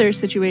there's another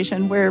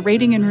situation where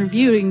rating and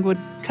reviewing would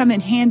come in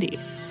handy.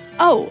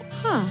 Oh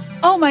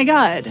my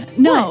God.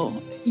 No,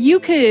 what? You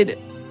could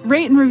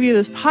rate and review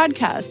this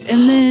podcast,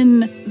 and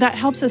then that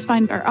helps us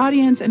find our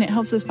audience, and it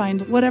helps us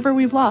find whatever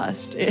we've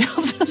lost. It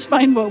helps us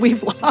find what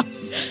we've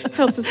lost.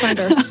 Helps us find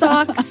our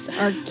socks,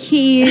 our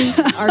keys,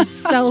 our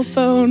cell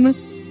phone.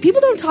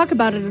 People don't talk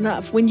about it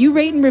enough. When you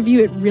rate and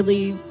review, it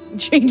really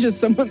changes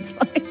someone's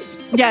life.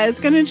 Yeah, it's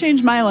going to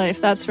change my life,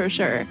 that's for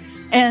sure.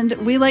 And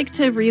we like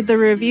to read the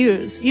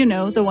reviews,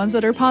 the ones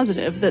that are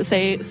positive, that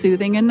say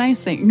soothing and nice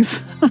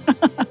things.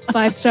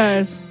 5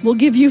 stars. We'll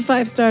give you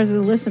 5 stars as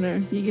a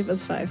listener. You give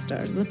us 5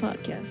 stars as a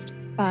podcast.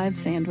 5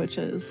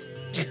 sandwiches.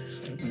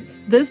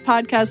 This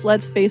podcast,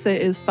 let's face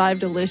it, is 5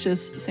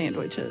 delicious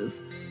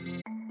sandwiches.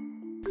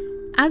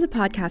 As a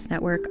podcast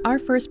network, our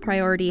first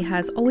priority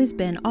has always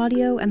been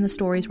audio and the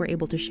stories we're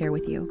able to share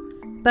with you.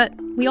 But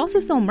we also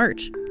sell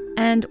merch,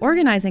 and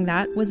organizing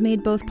that was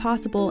made both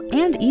possible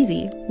and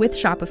easy with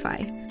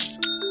Shopify.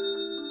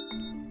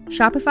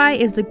 Shopify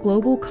is the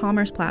global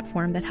commerce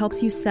platform that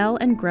helps you sell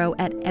and grow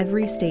at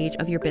every stage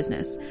of your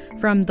business,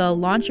 from the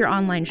launch your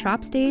online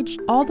shop stage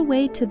all the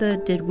way to the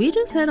did we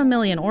just hit 1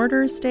 million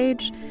orders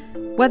stage.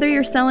 Whether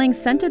you're selling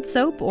scented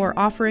soap or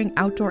offering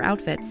outdoor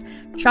outfits,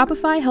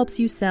 Shopify helps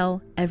you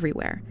sell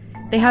everywhere.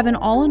 They have an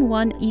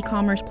all-in-one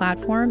e-commerce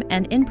platform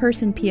and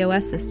in-person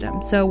POS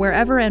system, so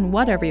wherever and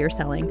whatever you're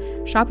selling,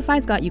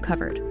 Shopify's got you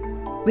covered.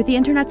 With the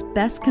internet's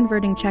best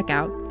converting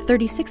checkout,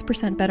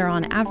 36% better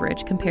on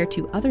average compared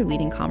to other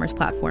leading commerce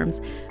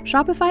platforms,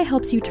 Shopify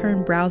helps you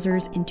turn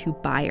browsers into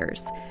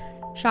buyers.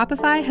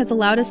 Shopify has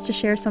allowed us to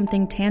share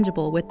something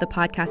tangible with the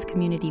podcast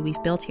community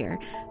we've built here,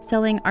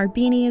 selling our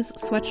beanies,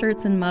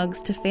 sweatshirts, and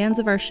mugs to fans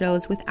of our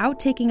shows without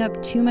taking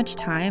up too much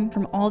time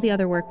from all the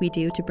other work we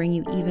do to bring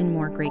you even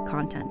more great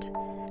content.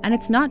 And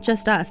it's not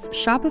just us.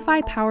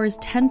 Shopify powers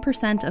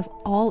 10% of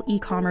all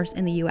e-commerce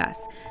in the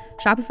US.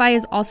 Shopify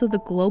is also the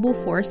global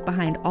force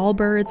behind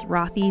Allbirds,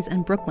 Rothy's,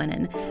 and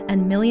Brooklinen,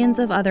 and millions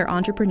of other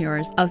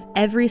entrepreneurs of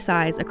every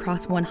size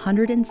across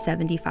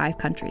 175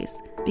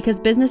 countries. Because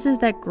businesses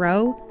that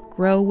grow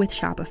with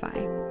Shopify.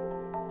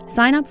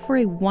 Sign up for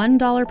a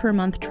 $1 per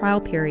month trial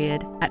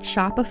period at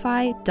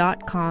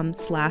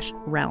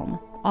shopify.com/realm,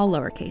 all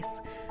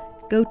lowercase.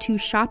 Go to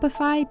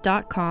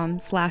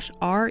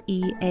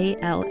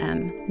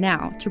shopify.com/REALM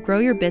now to grow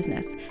your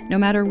business, no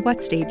matter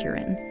what stage you're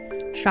in.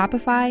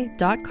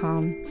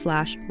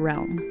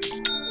 Shopify.com/realm.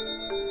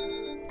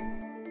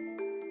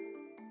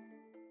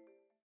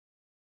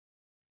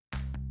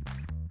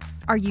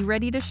 Are you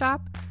ready to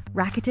shop?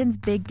 Rakuten's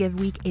Big Give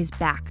Week is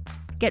back.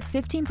 Get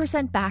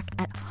 15% back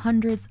at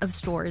hundreds of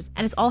stores,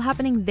 and it's all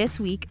happening this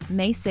week,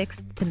 May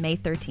 6th to May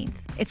 13th.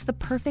 It's the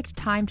perfect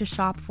time to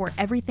shop for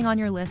everything on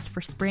your list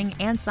for spring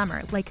and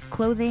summer, like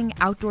clothing,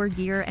 outdoor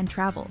gear, and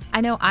travel.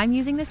 I know I'm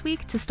using this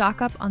week to stock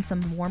up on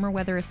some warmer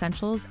weather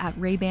essentials at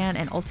Ray-Ban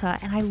and Ulta,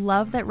 and I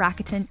love that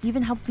Rakuten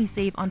even helps me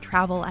save on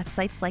travel at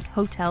sites like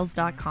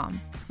Hotels.com.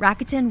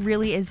 Rakuten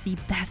really is the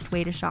best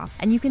way to shop,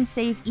 and you can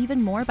save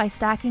even more by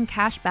stacking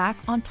cash back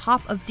on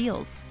top of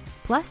deals.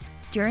 Plus,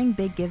 during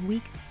Big Give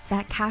Week,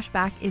 that cash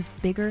back is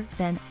bigger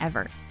than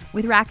ever.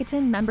 With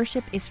Rakuten,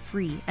 membership is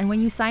free, and when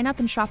you sign up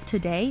and shop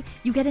today,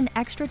 you get an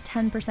extra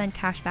 10%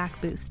 cash back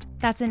boost.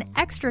 That's an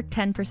extra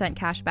 10%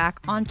 cash back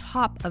on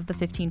top of the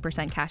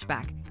 15% cash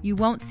back. You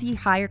won't see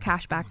higher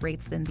cash back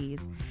rates than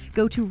these.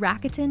 Go to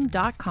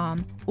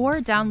Rakuten.com or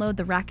download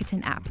the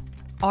Rakuten app.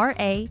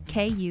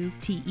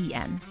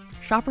 Rakuten.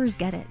 Shoppers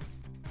get it.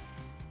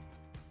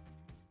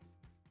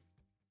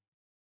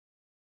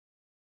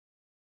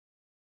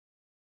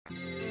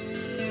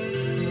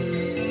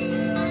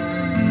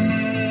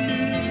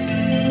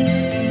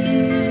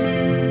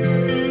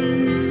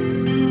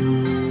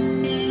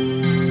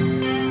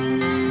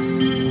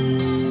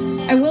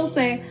 I will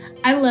say,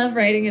 I love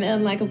writing an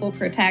unlikable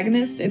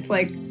protagonist. It's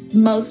like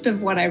most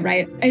of what I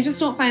write. I just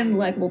don't find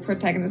likable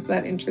protagonists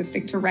that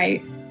interesting to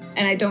write.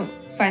 And I don't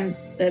find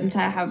them to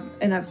have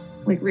enough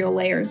like real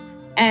layers.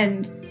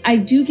 And I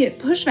do get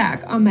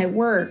pushback on my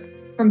work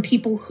from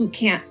people who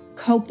can't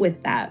cope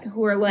with that,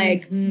 who are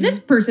like, this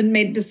person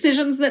made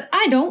decisions that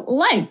I don't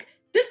like.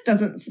 This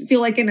doesn't feel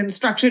like an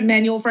instruction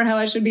manual for how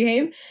I should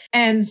behave.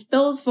 And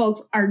those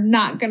folks are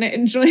not going to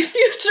enjoy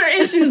future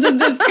issues of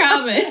this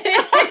comic.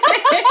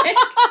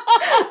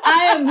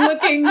 I am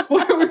looking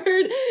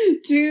forward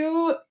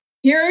to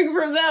hearing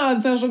from them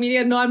on social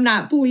media. No, I'm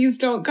not. Please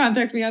don't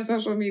contact me on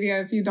social media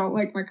if you don't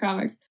like my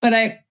comics. But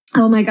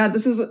oh my God,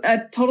 this is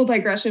a total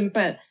digression,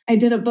 but I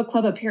did a book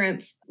club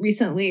appearance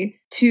recently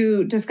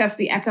to discuss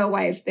The Echo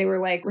Wife. They were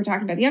like, we're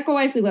talking about The Echo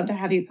Wife. We'd love to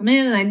have you come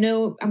in. And I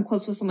know I'm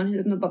close with someone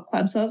who's in the book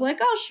club. So I was like,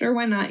 oh, sure,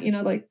 why not? You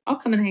know, like, I'll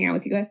come and hang out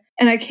with you guys.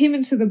 And I came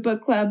into the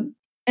book club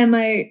and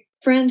my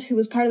friend who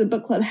was part of the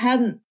book club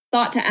hadn't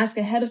thought to ask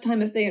ahead of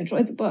time if they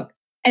enjoyed the book.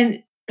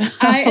 And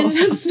I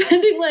ended up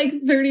spending like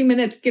 30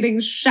 minutes getting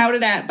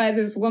shouted at by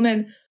this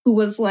woman who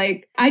was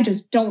like, I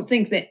just don't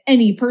think that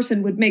any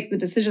person would make the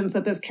decisions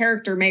that this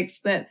character makes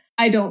that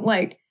I don't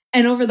like.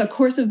 And over the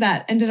course of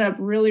that, ended up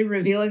really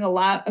revealing a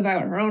lot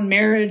about her own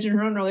marriage and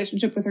her own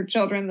relationship with her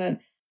children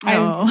that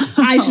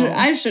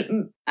I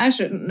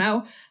shouldn't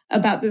know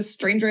about this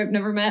stranger I've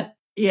never met.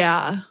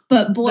 Yeah.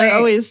 But boy, they're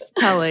always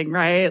telling,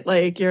 right?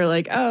 Like, you're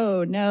like,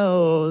 oh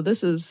no,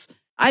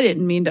 I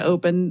didn't mean to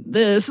open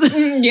this.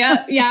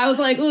 Yeah. I was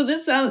like, oh,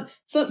 this sounds...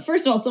 So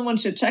first of all, someone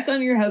should check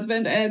on your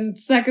husband. And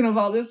second of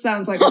all, this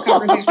sounds like a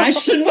conversation I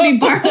shouldn't be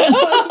part of.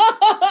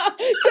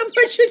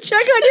 Someone should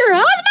check on your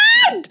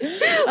husband!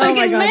 Like,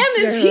 oh man,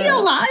 Sarah. Is he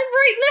alive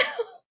right now?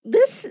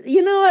 This,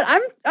 you know what?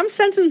 I'm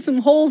sensing some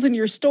holes in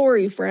your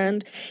story,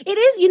 friend. It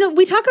is,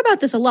 we talk about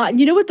this a lot. And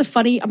you know what I'm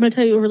going to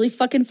tell you a really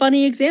fucking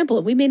funny example.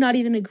 And we may not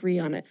even agree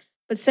on it.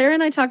 But Sarah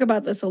and I talk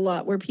about this a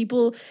lot, where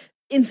people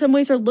in some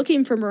ways are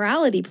looking for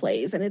morality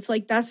plays. And it's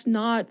like, that's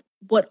not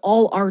what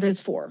all art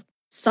is for.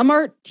 Some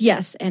art,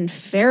 yes, and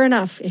fair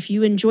enough. If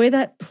you enjoy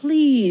that,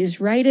 please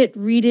write it,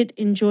 read it,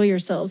 enjoy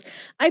yourselves.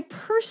 I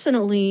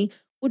personally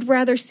would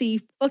rather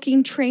see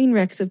fucking train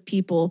wrecks of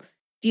people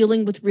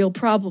dealing with real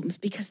problems,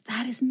 because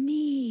that is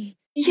me.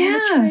 Yeah. I'm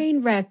a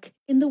train wreck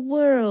in the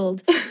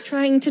world,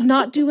 trying to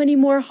not do any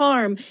more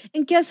harm.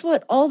 And guess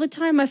what? All the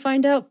time I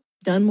find out,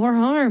 done more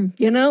harm,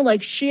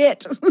 like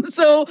shit.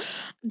 So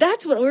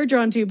that's what we're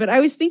drawn to. But I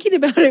was thinking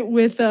about it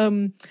with,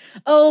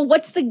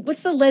 what's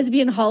the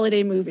lesbian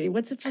holiday movie?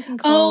 What's it fucking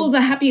called? Oh,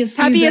 The Happiest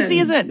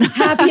Season.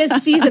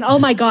 Happiest Season. Oh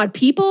my God.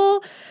 People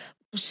were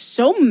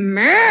so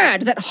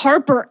mad that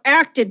Harper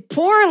acted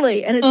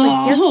poorly. And it's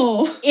like,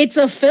 yes, it's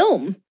a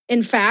film,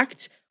 in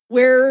fact,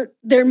 where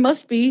there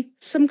must be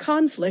some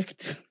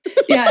conflict.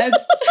 Yeah.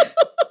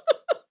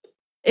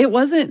 It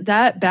wasn't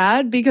that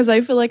bad, because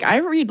I feel like I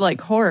read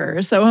like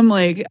horror. So I'm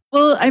like,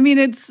 well, I mean,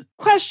 it's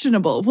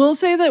questionable. We'll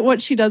say that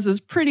what she does is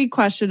pretty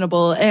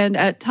questionable. And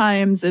at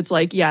times it's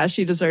like, yeah,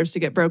 she deserves to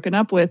get broken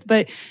up with,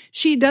 but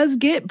she does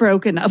get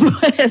broken up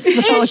with.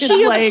 So and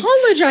she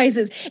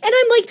apologizes. And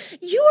I'm like,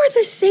 you are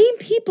the same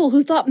people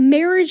who thought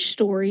Marriage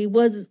Story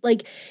was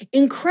like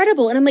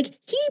incredible. And I'm like,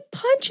 he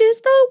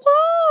punches the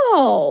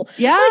wall.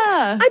 Yeah.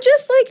 Like, I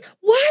just like,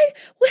 why?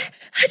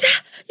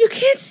 You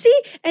can't see.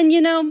 And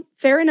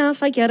fair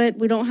enough, I get it.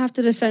 We don't have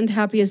to defend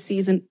Happiest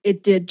Season.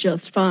 It did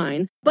just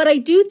fine. But I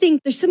do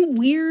think there's some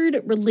weird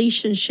weird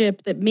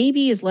relationship that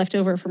maybe is left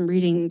over from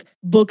reading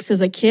books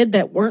as a kid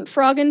that weren't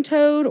Frog and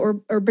Toad or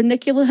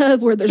Bunnicula,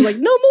 where there's like,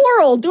 no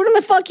moral, do whatever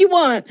the fuck you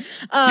want.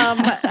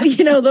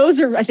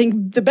 Those are, I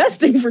think, the best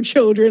thing for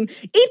children.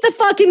 Eat the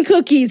fucking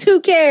cookies. Who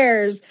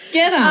cares?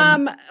 Get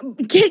them.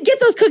 Get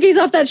those cookies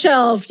off that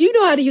shelf. You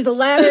know how to use a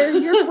ladder.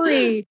 You're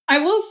free. I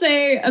will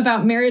say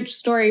about Marriage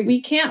Story,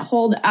 we can't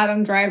hold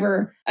Adam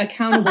Driver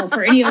accountable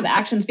for any of his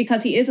actions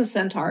because he is a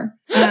centaur.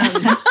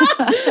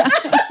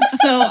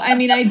 So, I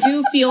mean, I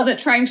do feel that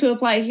trying to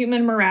apply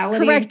human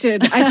morality.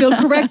 Corrected. I feel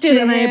corrected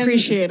and I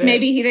appreciate it.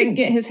 Maybe he didn't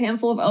get his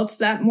handful of oats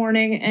that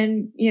morning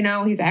and,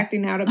 he's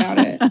acting out about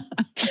it. Maybe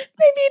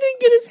he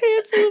didn't get his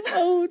handful of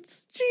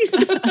oats.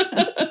 Jesus.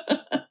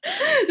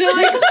 No,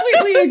 I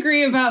completely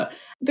agree about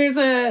there's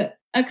a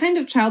kind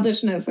of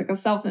childishness, like a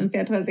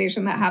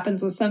self-infantilization that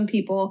happens with some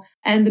people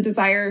and the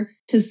desire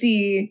to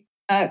see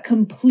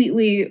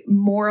completely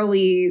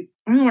morally,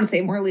 I don't want to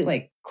say morally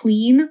like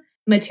clean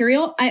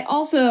material. I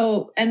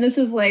also, and this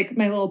is like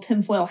my little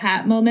tinfoil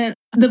hat moment,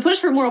 the push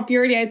for moral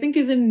purity, I think,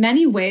 is in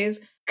many ways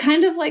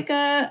kind of like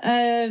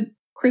a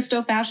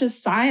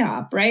Christo-fascist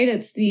psyop, right?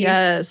 It's the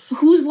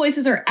whose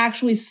voices are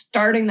actually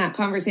starting that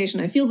conversation.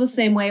 I feel the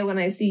same way when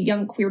I see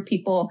young queer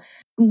people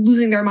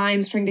losing their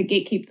minds trying to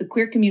gatekeep the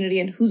queer community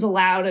and who's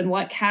allowed and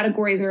what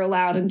categories are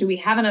allowed. And do we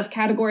have enough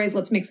categories?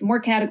 Let's make some more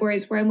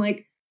categories, where I'm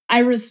like, I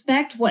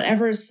respect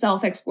whatever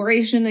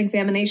self-exploration,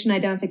 examination,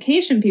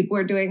 identification people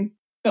are doing.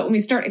 But when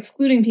we start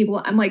excluding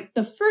people, I'm like,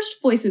 the first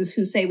voices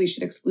who say we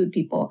should exclude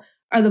people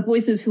are the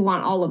voices who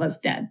want all of us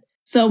dead.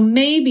 So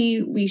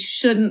maybe we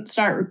shouldn't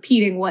start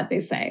repeating what they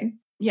say.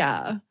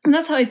 Yeah. And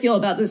that's how I feel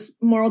about this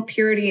moral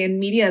purity in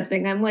media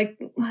thing. I'm like,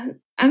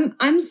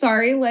 I'm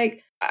sorry.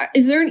 Like,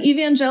 is there an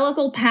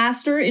evangelical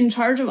pastor in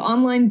charge of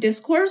online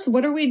discourse?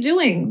 What are we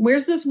doing?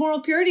 Where's this moral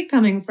purity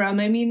coming from?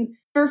 I mean,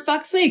 for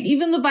fuck's sake,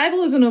 even the Bible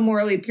isn't a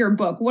morally pure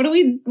book. What are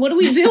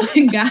we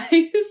doing,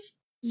 guys?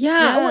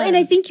 Yeah. Well, and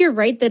I think you're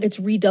right that it's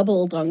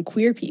redoubled on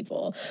queer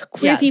people.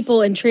 Queer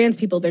people and trans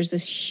people, there's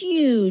this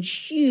huge,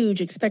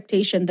 huge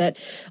expectation that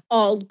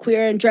all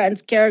queer and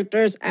trans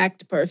characters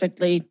act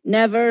perfectly,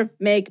 never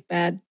make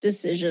bad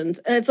decisions.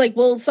 And it's like,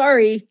 well,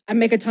 sorry, I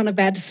make a ton of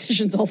bad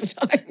decisions all the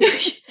time.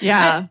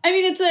 Yeah. I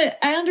mean,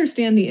 I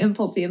understand the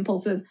impulse. The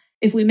impulse is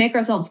if we make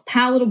ourselves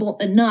palatable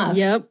enough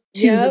to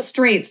the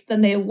straights,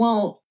 then they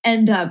won't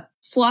end up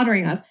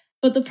slaughtering us.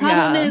 But the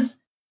problem is,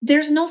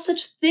 there's no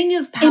such thing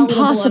as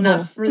palatable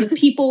enough for the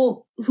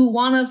people who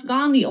want us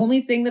gone. The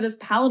only thing that is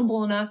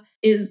palatable enough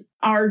is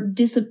our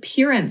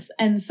disappearance.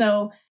 And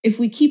so if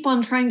we keep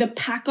on trying to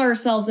pack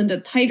ourselves into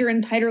tighter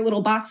and tighter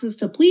little boxes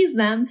to please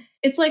them,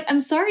 it's like,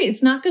 I'm sorry,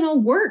 it's not going to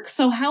work.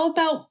 So how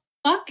about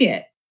fuck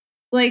it?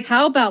 Like,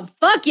 how about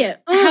fuck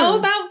it? How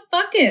about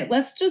fuck it?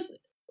 Let's just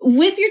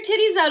whip your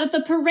titties out at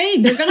the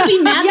parade. They're going to be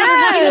mad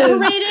that we're having a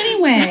parade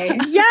anyway.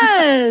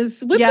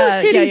 Yes. Whip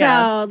those titties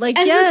out. Like,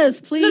 and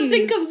please. The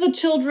think of the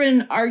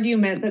children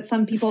argument that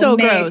some people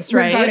make gross,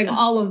 regarding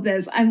all of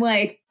this. I'm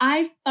like,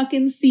 I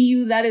fucking see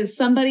you. That is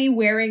somebody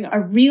wearing a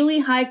really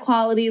high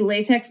quality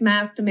latex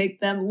mask to make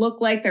them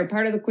look like they're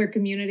part of the queer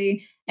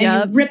community.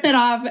 And you rip it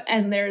off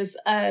and there's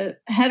a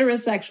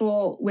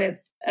heterosexual with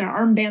an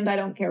armband I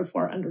don't care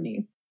for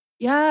underneath.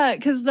 Yeah,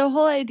 because the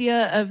whole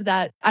idea of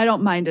that, I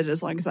don't mind it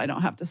as long as I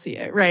don't have to see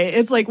it, right?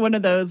 It's like one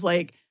of those,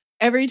 like,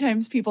 every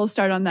time people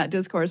start on that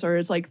discourse, or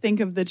it's like, think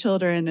of the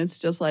children, it's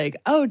just like,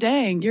 oh,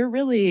 dang, you're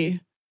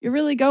really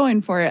going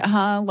for it,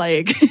 huh?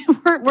 Like,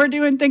 we're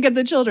doing think of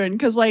the children.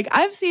 Because, like,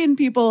 I've seen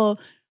people,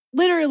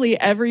 literally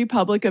every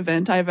public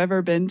event I've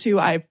ever been to,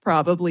 I've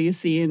probably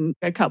seen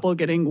a couple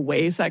getting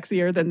way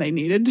sexier than they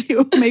needed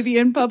to, maybe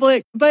in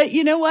public. But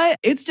you know what?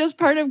 It's just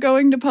part of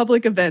going to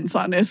public events,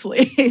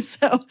 honestly.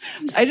 So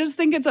I just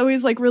think it's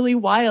always like really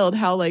wild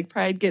how like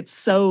Pride gets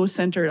so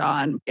centered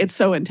on. It's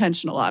so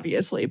intentional,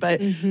 obviously, but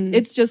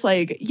it's just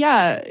like,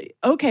 yeah,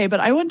 okay.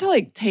 But I went to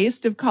like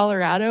Taste of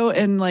Colorado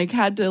and like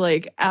had to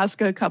like ask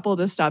a couple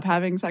to stop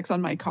having sex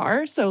on my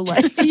car. So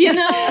like, you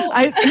know,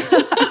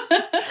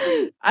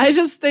 I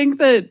just think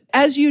that,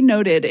 as you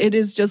noted, it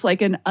is just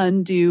like an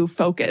undue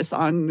focus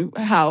on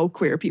how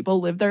queer people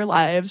live their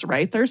lives,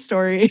 write their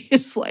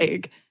stories.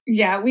 Like,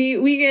 yeah,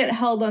 we get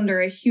held under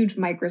a huge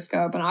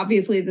microscope. And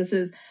obviously this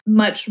is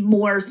much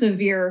more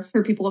severe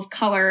for people of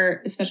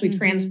color, especially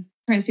trans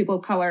people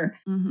of color.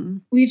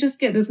 We just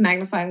get this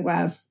magnifying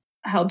glass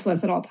held to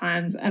us at all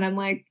times. And I'm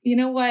like, you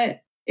know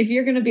what? If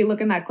you're going to be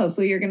looking that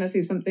closely, you're going to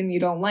see something you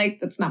don't like.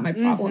 That's not my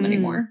problem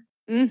anymore.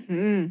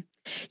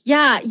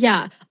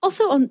 Yeah.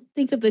 Also,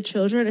 think of the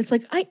children. It's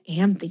like, I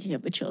am thinking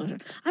of the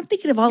children. I'm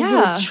thinking of all the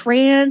little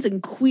trans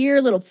and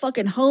queer little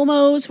fucking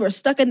homos who are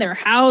stuck in their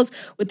house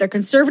with their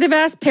conservative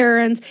ass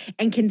parents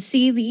and can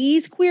see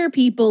these queer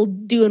people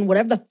doing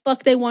whatever the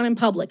fuck they want in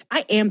public.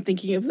 I am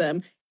thinking of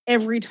them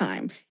every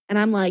time. And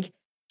I'm like,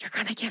 you're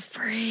going to get Do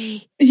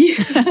free.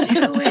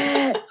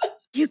 it.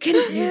 You can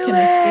do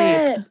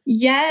it. Escape.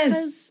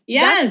 Yes.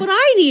 That's what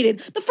I needed.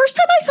 The first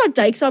time I saw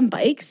dykes on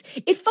bikes,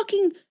 it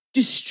fucking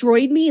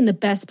destroyed me in the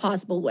best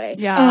possible way.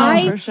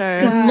 Yeah, for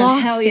sure.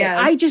 Lost it.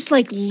 I just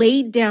like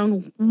laid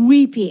down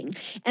weeping.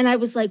 And I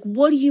was like,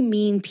 what do you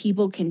mean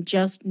people can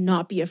just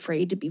not be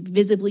afraid to be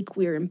visibly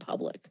queer in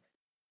public?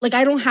 Like,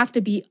 I don't have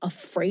to be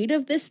afraid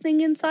of this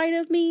thing inside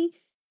of me.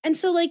 And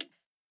so, like,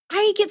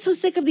 I get so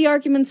sick of the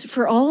arguments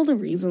for all the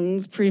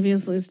reasons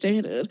previously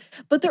stated,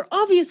 but they're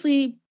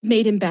obviously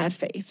made in bad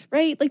faith,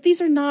 right? Like,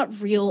 these are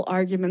not real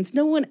arguments.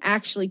 No one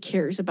actually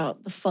cares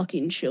about the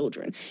fucking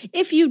children.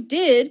 If you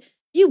did,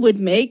 you would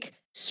make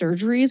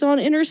surgeries on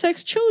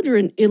intersex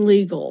children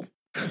illegal.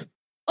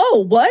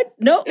 Oh, what?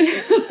 No,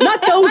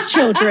 not those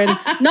children.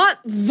 Not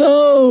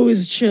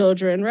those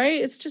children,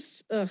 right? It's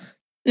just, ugh.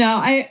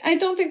 No, I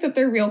don't think that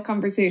they're real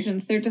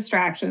conversations. They're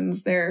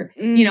distractions. They're,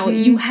 you know,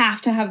 you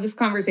have to have this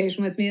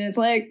conversation with me. And it's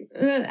like,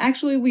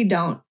 actually, we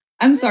don't.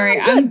 I'm sorry.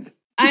 I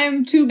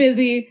am too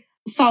busy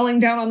falling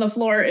down on the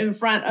floor in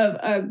front of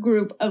a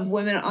group of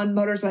women on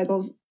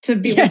motorcycles to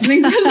be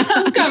listening to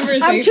this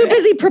conversation. I'm too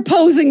busy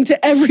proposing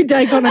to every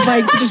dyke on a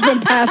bike that just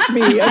went past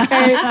me,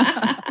 okay?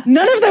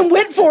 None of them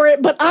went for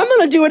it, but I'm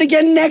going to do it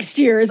again next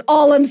year is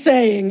all I'm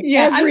saying.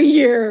 Yeah, every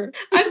year.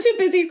 I'm too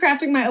busy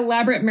crafting my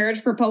elaborate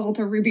marriage proposal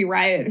to Ruby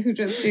Riott, who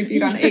just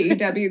debuted on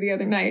AEW the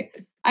other night.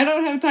 I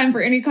don't have time for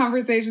any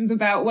conversations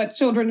about what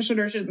children should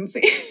or shouldn't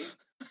see.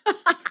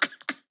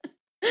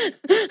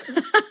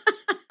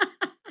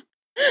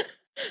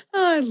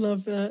 Oh, I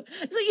love that.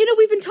 So, you know,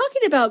 we've been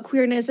talking about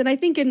queerness, and I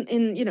think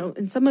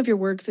in some of your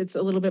works, it's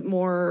a little bit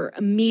more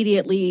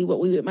immediately what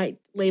we might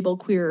label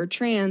queer or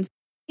trans.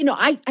 You know,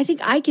 I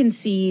think I can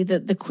see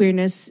the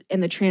queerness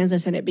and the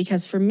transness in it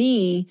because for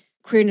me,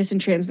 queerness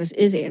and transness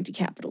is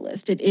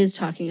anti-capitalist. It is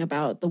talking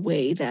about the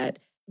way that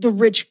the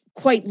rich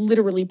quite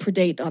literally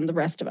predate on the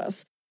rest of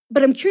us.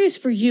 But I'm curious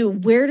for you,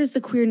 where does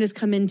the queerness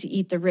come in to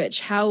Eat the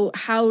Rich? How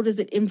does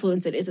it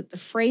influence it? Is it the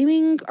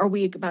framing? Are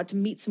we about to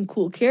meet some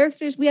cool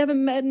characters we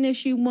haven't met in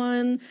issue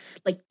 1?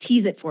 Like,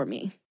 tease it for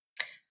me.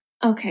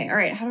 Okay, all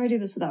right. How do I do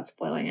this without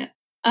spoiling it?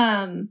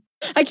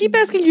 I keep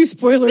asking you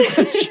spoiler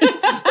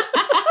questions.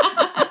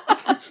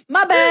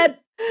 My bad.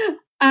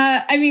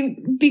 I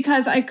mean,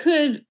 because I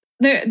could,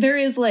 there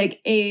is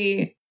like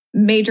a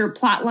major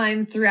plot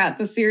line throughout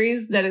the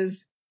series that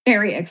is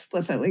very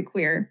explicitly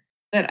queer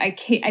that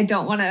I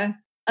don't want to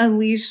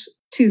unleash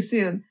too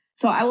soon.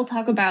 So I will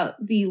talk about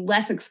the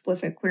less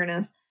explicit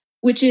queerness,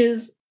 which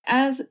is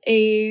as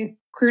a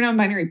queer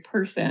non-binary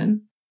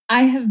person,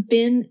 I have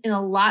been in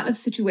a lot of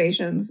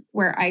situations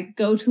where I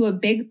go to a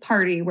big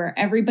party where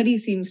everybody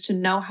seems to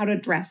know how to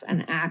dress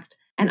and act.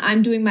 And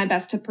I'm doing my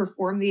best to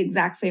perform the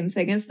exact same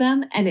thing as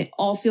them. And it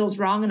all feels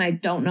wrong. And I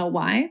don't know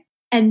why.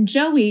 And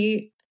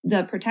Joey,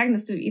 the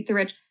protagonist of Eat the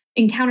Rich,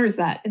 encounters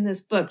that in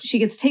this book. She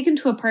gets taken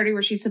to a party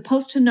where she's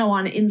supposed to know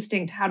on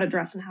instinct how to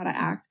dress and how to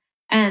act.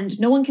 And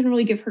no one can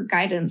really give her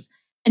guidance.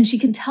 And she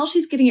can tell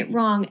she's getting it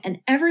wrong. And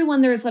everyone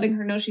there is letting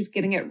her know she's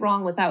getting it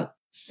wrong without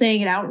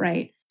saying it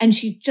outright. And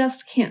she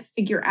just can't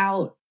figure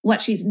out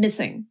what she's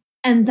missing.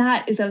 And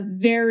that is a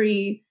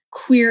very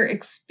queer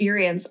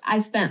experience. I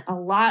spent a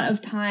lot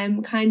of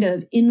time kind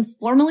of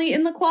informally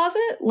in the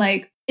closet.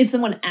 Like if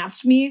someone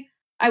asked me,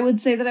 I would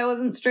say that I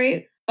wasn't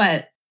straight,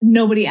 but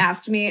nobody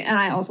asked me. And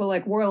I also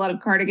like wore a lot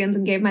of cardigans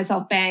and gave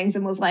myself bangs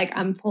and was like,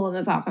 I'm pulling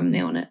this off. I'm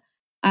nailing it.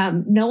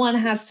 No one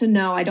has to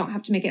know. I don't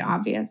have to make it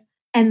obvious.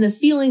 And the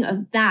feeling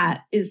of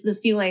that is the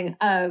feeling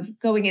of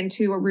going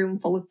into a room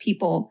full of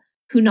people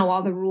who know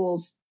all the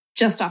rules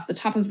just off the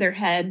top of their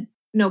head,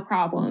 no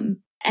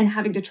problem, and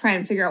having to try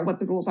and figure out what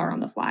the rules are on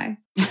the fly.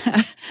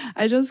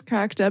 I just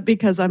cracked up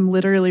because I'm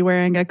literally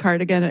wearing a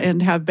cardigan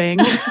and have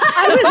bangs.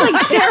 I was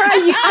like, Sarah,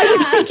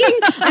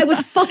 I was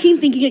fucking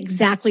thinking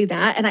exactly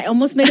that. And I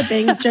almost made a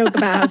bangs joke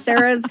about how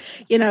Sarah's,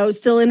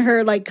 still in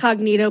her like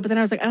cognito. But then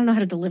I was like, I don't know how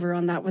to deliver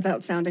on that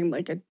without sounding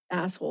like an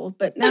asshole.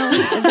 But now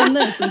I've done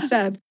this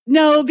instead.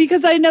 No,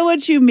 because I know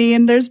what you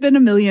mean. There's been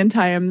a million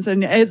times.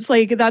 And it's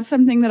like, that's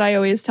something that I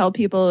always tell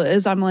people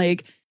is I'm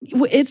like,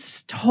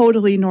 it's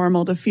totally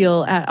normal to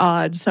feel at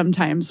odds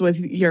sometimes with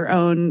your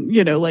own,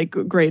 like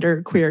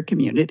greater queer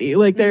community.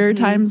 Like there are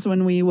times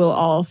when we will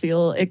all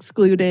feel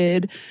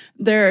excluded.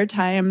 There are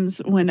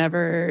times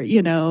whenever,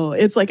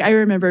 it's like I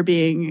remember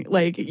being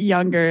like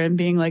younger and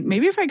being like,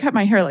 maybe if I cut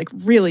my hair like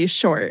really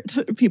short,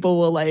 people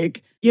will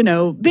like,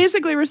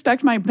 basically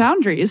respect my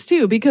boundaries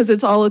too, because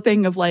it's all a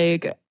thing of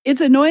like,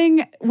 it's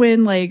annoying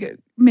when like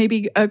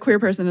maybe a queer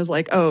person is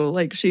like, oh,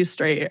 like she's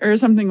straight or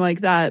something like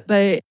that.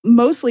 But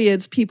mostly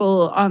it's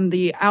people on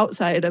the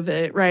outside of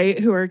it, right?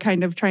 Who are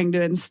kind of trying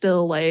to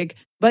instill like,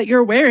 but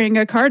you're wearing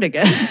a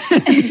cardigan,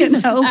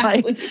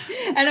 Exactly.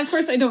 And of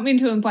course, I don't mean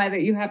to imply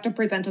that you have to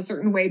present a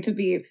certain way to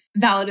be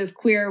valid as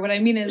queer. What I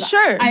mean is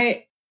sure.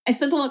 I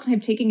spent a lot of time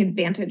taking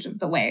advantage of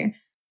the way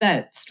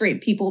that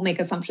straight people make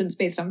assumptions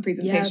based on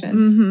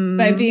presentation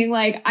by being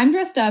like, I'm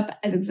dressed up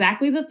as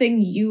exactly the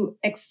thing you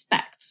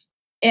expect.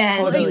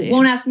 And you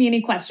won't ask me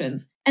any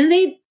questions. And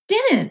they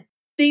didn't.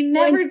 They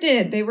never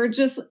did. They were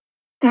just,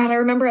 God, I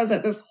remember I was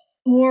at this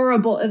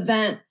horrible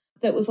event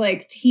that was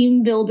like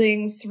team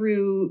building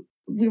through,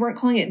 we weren't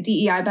calling it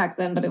DEI back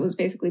then, but it was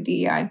basically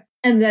DEI.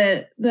 And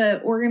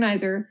the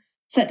organizer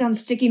set down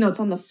sticky notes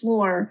on the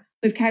floor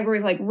with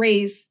categories like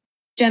race,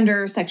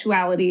 gender,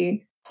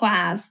 sexuality,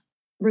 class,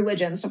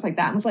 religion, stuff like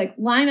that. And was like,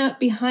 line up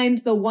behind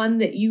the one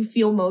that you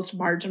feel most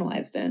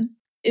marginalized in.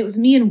 It was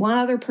me and one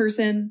other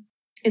person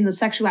in the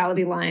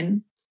sexuality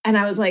line. And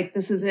I was like,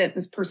 this is it.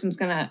 This person's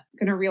gonna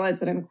realize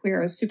that I'm queer.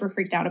 I was super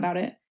freaked out about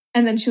it.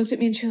 And then she looked at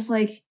me and she was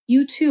like,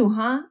 you too,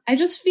 huh? I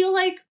just feel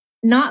like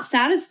not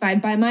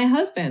satisfied by my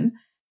husband.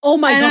 Oh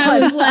my God. I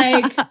was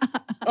like,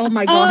 oh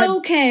my God.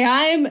 Okay,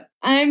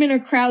 I'm in a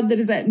crowd that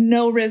is at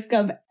no risk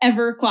of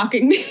ever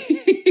clocking me.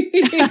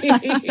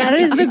 That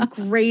is the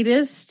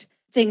greatest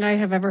thing I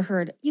have ever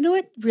heard. You know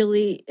what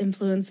really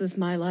influences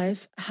my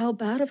life? How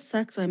bad of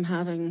sex I'm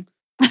having.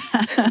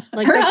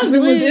 Like, her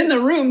husband was in the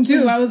room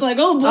too. I was like,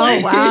 oh boy.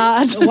 Oh,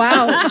 wow.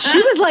 Wow. She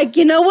was like,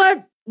 you know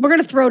what? We're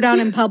going to throw down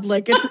in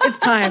public. It's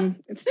time.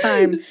 It's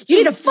time. You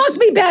need to fuck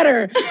me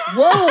better.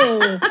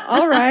 Whoa.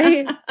 All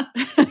right.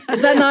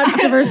 Is that not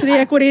diversity,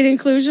 equity, and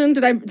inclusion?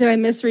 Did I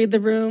misread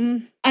the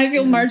room? I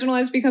feel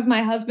marginalized because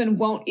my husband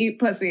won't eat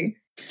pussy.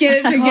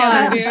 Get it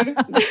together,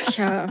 dude.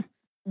 Yeah.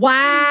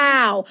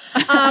 Wow.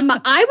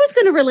 I was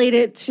going to relate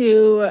it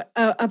to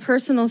a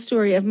personal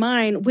story of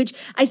mine, which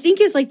I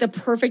think is like the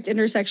perfect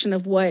intersection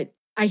of what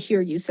I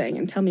hear you saying,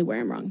 and tell me where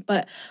I'm wrong.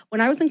 But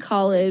when I was in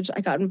college,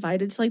 I got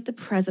invited to like the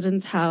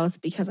president's house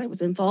because I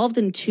was involved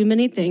in too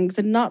many things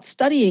and not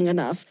studying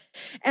enough.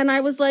 And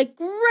I was like,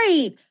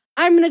 great,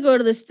 I'm going to go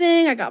to this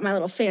thing. I got my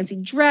little fancy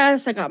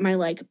dress. I got my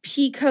like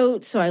pea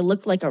coat. So I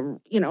looked like a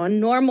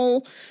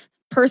normal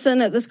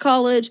person at this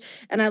college.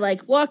 And I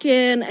like walk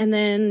in, and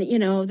then,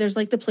 there's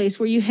like the place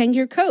where you hang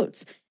your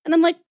coats. And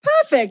I'm like,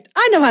 perfect.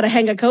 I know how to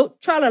hang a coat.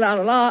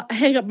 Tra-la-la-la-la. I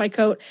hang up my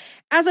coat.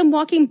 As I'm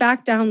walking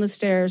back down the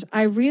stairs,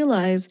 I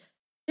realize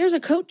there's a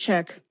coat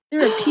check.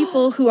 There are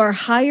people who are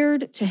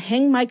hired to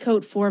hang my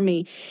coat for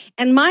me.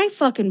 And my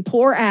fucking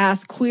poor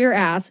ass, queer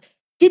ass,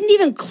 didn't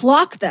even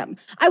clock them.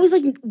 I was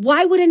like,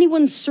 why would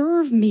anyone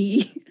serve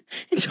me?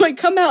 And so I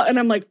come out and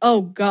I'm like,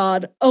 oh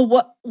God,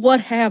 oh,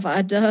 what have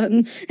I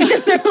done? And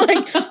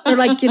they're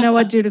like, you know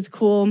what, dude, it's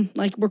cool.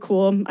 Like, we're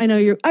cool. I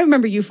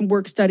remember you from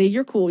work study.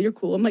 You're cool.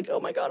 I'm like, oh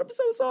my God, I'm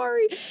so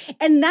sorry.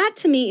 And that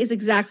to me is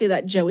exactly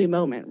that Joey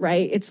moment,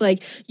 right? It's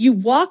like you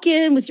walk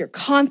in with your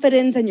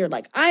confidence and you're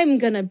like, I'm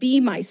going to be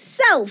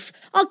myself.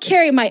 I'll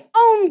carry my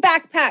own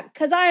backpack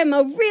because I am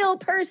a real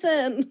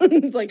person.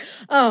 It's like,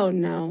 oh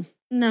no.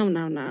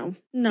 No.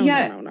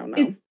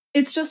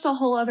 It's just a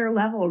whole other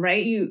level,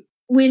 right?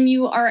 When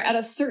you are at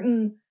a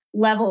certain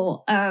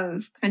level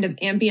of kind of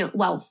ambient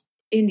wealth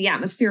in the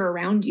atmosphere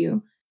around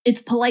you,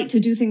 it's polite to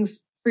do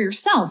things for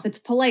yourself. It's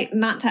polite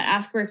not to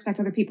ask or expect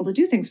other people to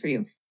do things for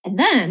you. And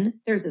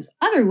then there's this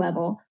other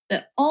level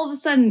that all of a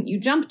sudden you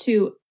jump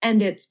to,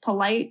 and it's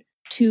polite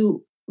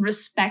to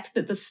respect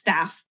that the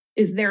staff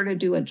is there to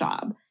do a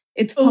job.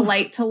 It's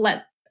polite to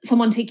let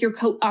someone take your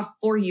coat off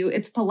for you.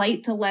 It's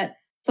polite to let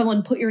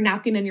someone put your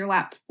napkin in your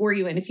lap for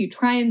you. And if you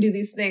try and do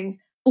these things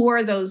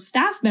for those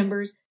staff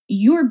members,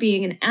 you're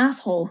being an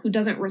asshole who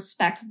doesn't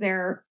respect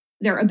their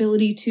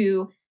ability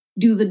to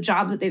do the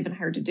job that they've been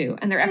hired to do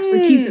and their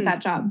expertise at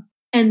that job.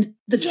 And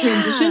the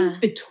transition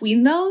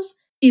between those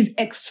is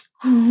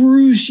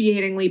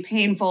excruciatingly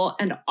painful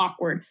and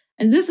awkward.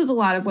 And this is a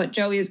lot of what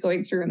Joey is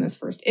going through in this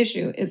first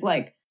issue, is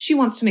like, she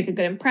wants to make a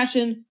good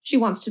impression. She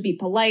wants to be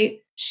polite.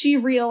 She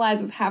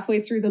realizes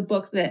halfway through the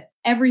book that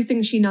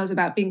everything she knows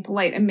about being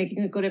polite and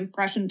making a good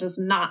impression does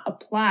not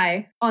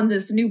apply on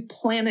this new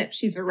planet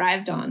she's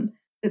arrived on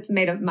that's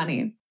made of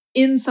money.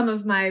 In some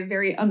of my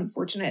very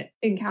unfortunate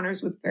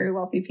encounters with very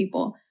wealthy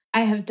people,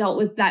 I have dealt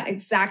with that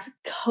exact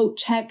coat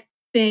check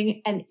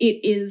thing. And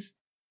it's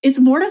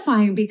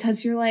mortifying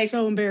because you're like,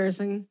 so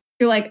embarrassing.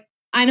 You're like,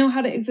 I know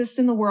how to exist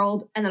in the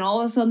world. And then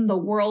all of a sudden the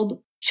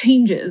world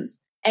changes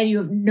and you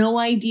have no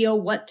idea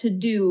what to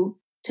do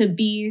to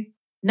be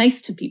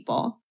nice to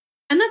people.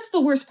 And that's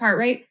the worst part,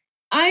 right?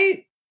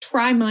 I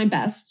try my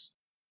best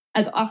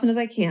as often as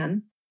I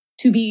can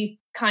to be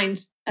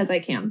kind as I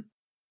can.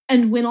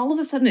 And when all of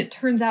a sudden it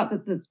turns out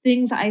that the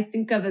things I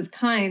think of as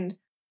kind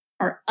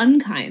are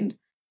unkind,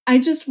 I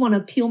just want to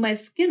peel my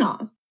skin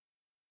off.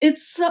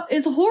 It's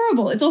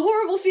horrible. It's a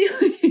horrible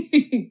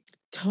feeling.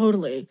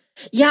 Totally.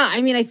 Yeah.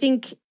 I mean, I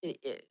think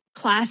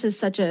class is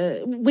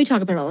we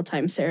talk about it all the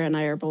time. Sarah and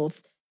I are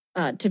both,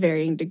 to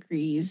varying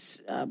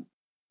degrees,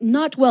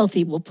 not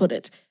wealthy, we'll put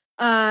it.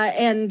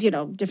 And,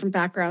 different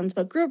backgrounds,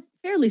 but grew up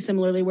fairly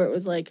similarly, where it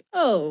was like,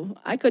 oh,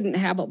 I couldn't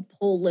have a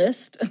pull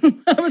list.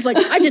 I was like,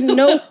 I didn't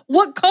know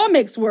what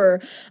comics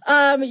were.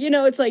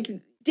 It's like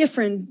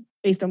different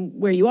based on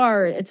where you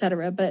are, et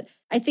cetera. But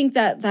I think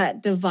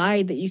that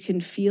divide that you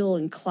can feel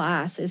in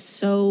class is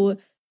so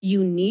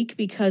unique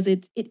because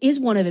it is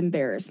one of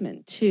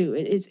embarrassment too.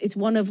 It's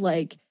one of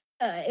like,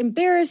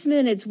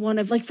 embarrassment. It's one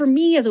of, like, for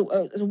me as a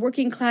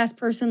working class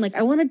person, like,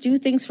 I want to do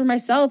things for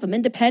myself. I'm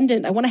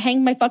independent. I want to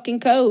hang my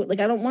fucking coat. Like,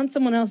 I don't want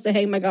someone else to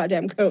hang my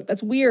goddamn coat.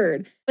 That's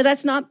weird. But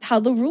that's not how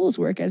the rules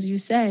work, as you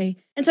say.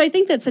 And so I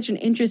think that's such an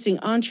interesting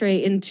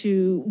entree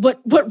into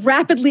what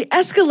rapidly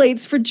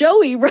escalates for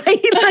Joey, right?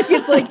 Like,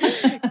 it's like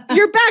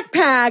your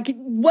backpack,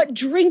 what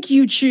drink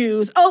you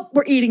choose. Oh,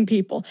 we're eating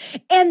people.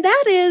 And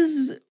that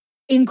is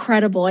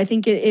incredible. I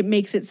think it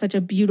makes it such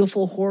a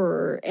beautiful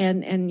horror.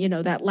 And you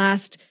know, that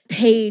last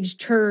page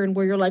turn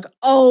where you're like,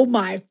 oh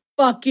my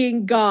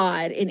fucking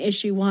God, in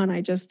issue 1,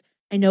 I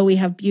know we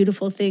have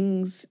beautiful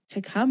things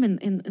to come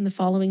in the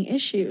following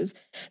issues.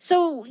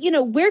 So, you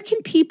know, where can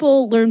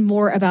people learn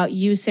more about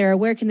you, Sarah?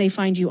 Where can they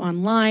find you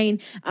online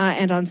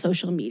and on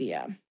social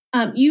media?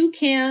 You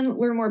can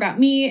learn more about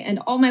me and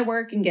all my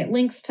work and get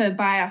links to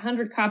buy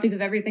 100 copies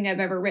of everything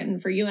I've ever written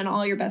for you and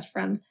all your best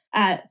friends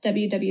at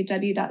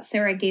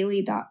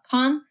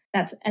www.sarahgailey.com.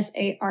 That's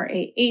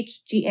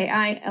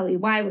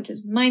SARAHGAILEY, which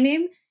is my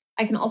name.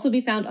 I can also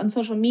be found on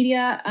social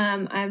media.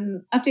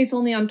 I'm updates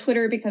only on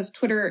Twitter because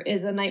Twitter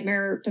is a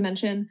nightmare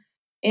dimension.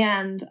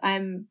 And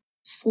I'm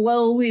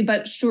slowly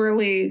but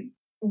surely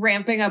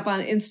ramping up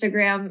on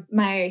Instagram.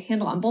 My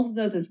handle on both of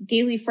those is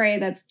Gailey Frey.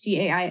 That's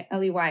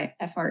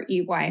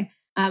GAILEYFREY.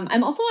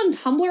 I'm also on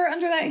Tumblr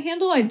under that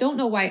handle. I don't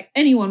know why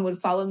anyone would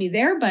follow me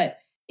there, but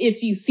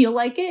if you feel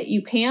like it,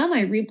 you can.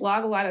 I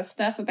reblog a lot of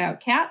stuff about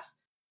cats.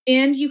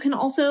 And you can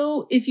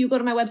also, if you go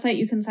to my website,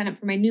 you can sign up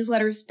for my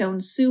newsletter, Stone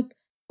Soup,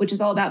 which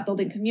is all about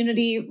building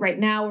community. Right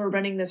now, we're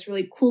running this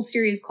really cool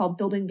series called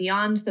Building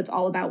Beyond that's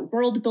all about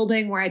world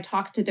building, where I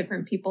talk to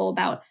different people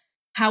about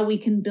how we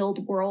can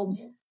build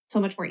worlds so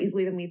much more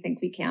easily than we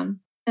think we can.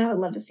 And I would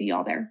love to see you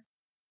all there.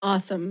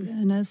 Awesome.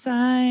 Gonna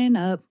sign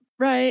up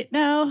right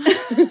now.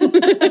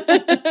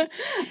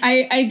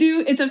 I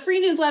do. It's a free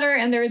newsletter,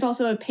 and there is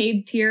also a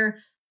paid tier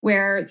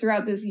where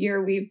throughout this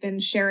year, we've been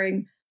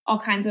sharing all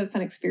kinds of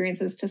fun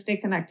experiences to stay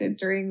connected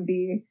during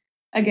the,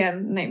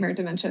 again, nightmare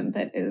dimension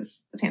that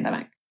is the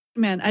pandemic.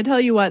 Man, I tell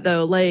you what,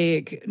 though,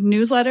 like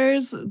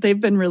newsletters, they've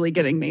been really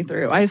getting me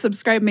through. I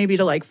subscribe maybe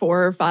to like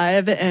 4 or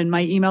 5, and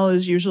my email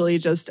is usually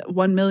just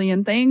 1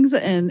 million things.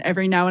 And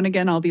every now and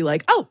again, I'll be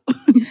like, oh,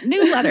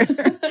 newsletter.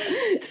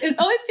 It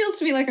always feels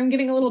to me like I'm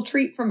getting a little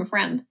treat from a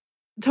friend.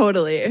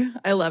 Totally.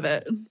 I love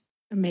it.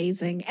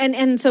 Amazing.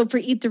 And so for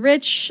Eat the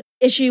Rich,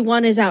 issue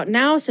 1 is out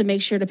now, so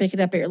make sure to pick it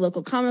up at your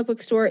local comic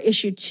book store.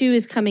 Issue 2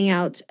 is coming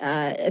out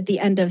at the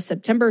end of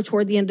September,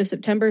 toward the end of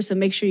September, so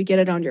make sure you get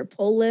it on your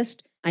pull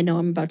list. I know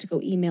I'm about to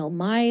go email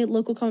my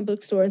local comic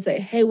book store and say,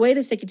 hey, wait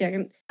a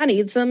second, I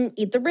need some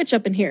Eat the Rich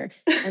up in here.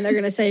 And they're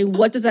going to say,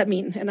 what does that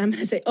mean? And I'm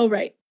going to say, oh,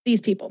 right,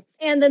 these people.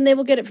 And then they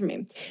will get it from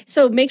me.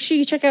 So make sure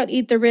you check out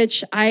Eat the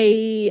Rich.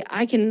 I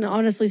can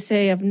honestly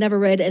say I've never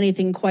read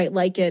anything quite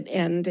like it,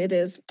 and it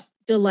is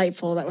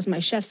delightful. That was my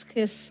chef's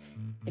kiss,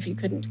 if you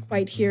couldn't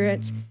quite hear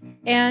it.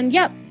 And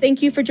yep,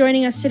 thank you for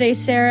joining us today,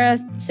 Sarah.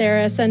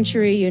 Sarah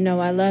Century, you know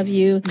I love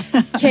you.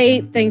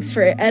 Kate, thanks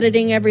for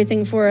editing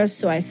everything for us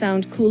so I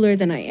sound cooler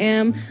than I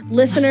am.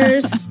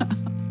 Listeners,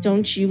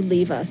 don't you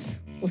leave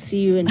us. We'll see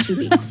you in 2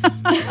 weeks.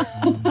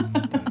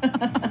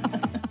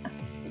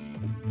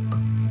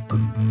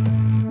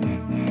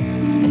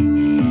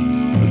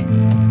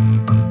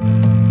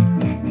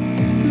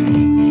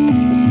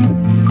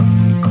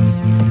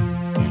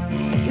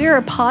 We're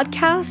a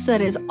podcast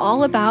that is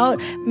all about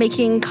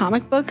making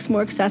comic books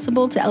more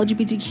accessible to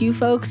LGBTQ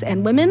folks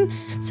and women.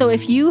 So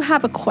if you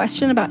have a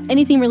question about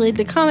anything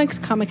related to comics,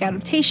 comic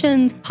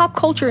adaptations, pop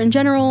culture in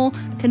general,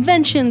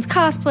 conventions,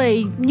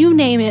 cosplay, you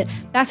name it,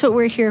 that's what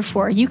we're here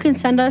for. You can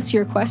send us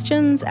your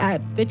questions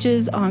at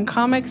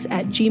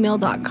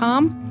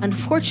bitchesoncomics@gmail.com.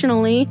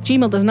 Unfortunately,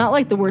 Gmail does not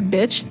like the word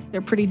bitch.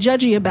 They're pretty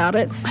judgy about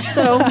it.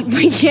 So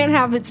we can't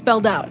have it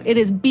spelled out. It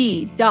is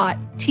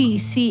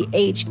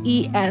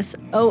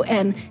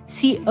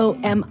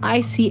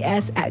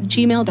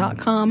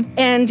b.tchesoncomics@gmail.com.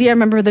 And yeah,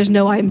 remember, there's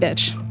no I in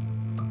bitch.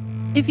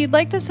 If you'd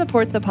like to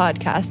support the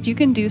podcast, you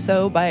can do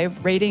so by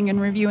rating and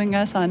reviewing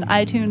us on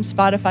iTunes,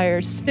 Spotify,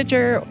 or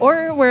Stitcher,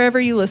 or wherever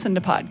you listen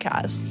to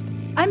podcasts.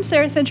 I'm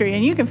Sarah Century,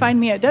 and you can find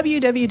me at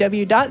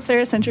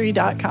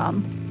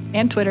www.sarahcentury.com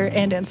and Twitter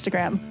and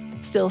Instagram.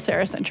 Still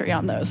Sarah Century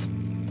on those.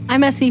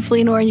 I'm S.E.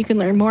 Fleenor, and you can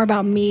learn more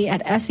about me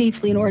at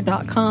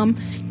sefleenor.com.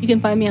 You can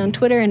find me on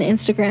Twitter and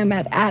Instagram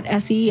at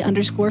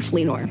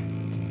 @SE_Fleenor.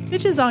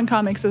 Bitches on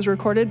Comics is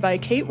recorded by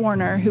Kate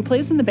Warner, who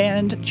plays in the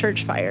band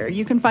Churchfire.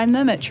 You can find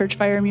them at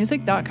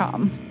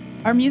churchfiremusic.com.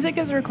 Our music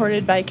is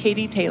recorded by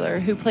Katie Taylor,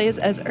 who plays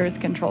as Earth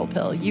Control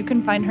Pill. You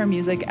can find her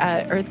music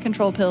at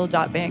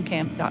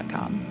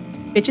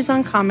earthcontrolpill.bandcamp.com. Bitches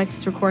on Comics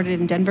is recorded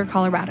in Denver,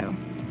 Colorado.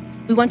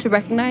 We want to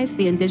recognize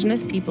the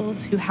indigenous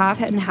peoples who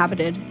have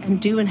inhabited and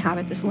do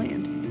inhabit this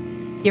land.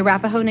 The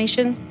Arapaho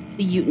Nation,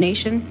 the Ute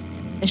Nation,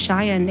 the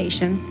Cheyenne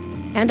Nation,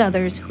 and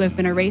others who have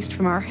been erased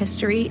from our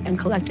history and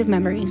collective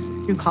memories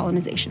through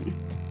colonization.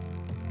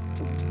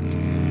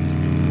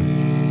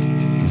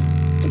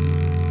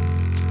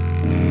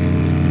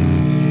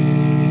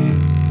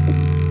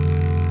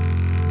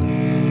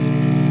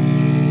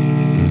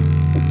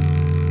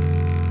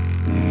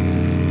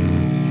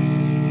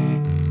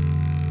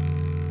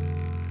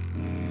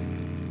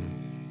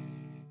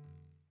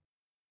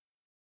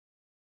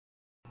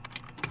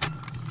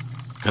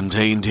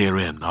 Contained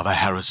herein are the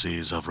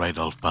heresies of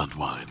Radolf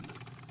Burntwine,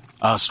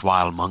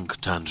 erstwhile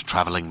monk turned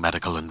traveling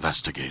medical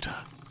investigator.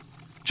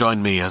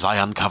 Join me as I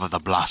uncover the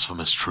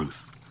blasphemous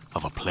truth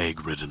of a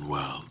plague-ridden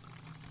world,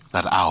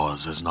 that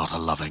ours is not a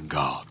loving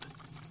God,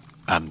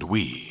 and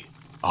we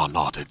are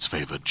not its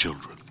favored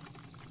children.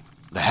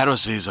 The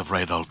Heresies of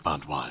Radolf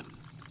Burntwine,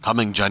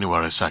 coming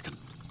January 2nd,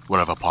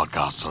 wherever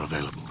podcasts are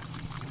available.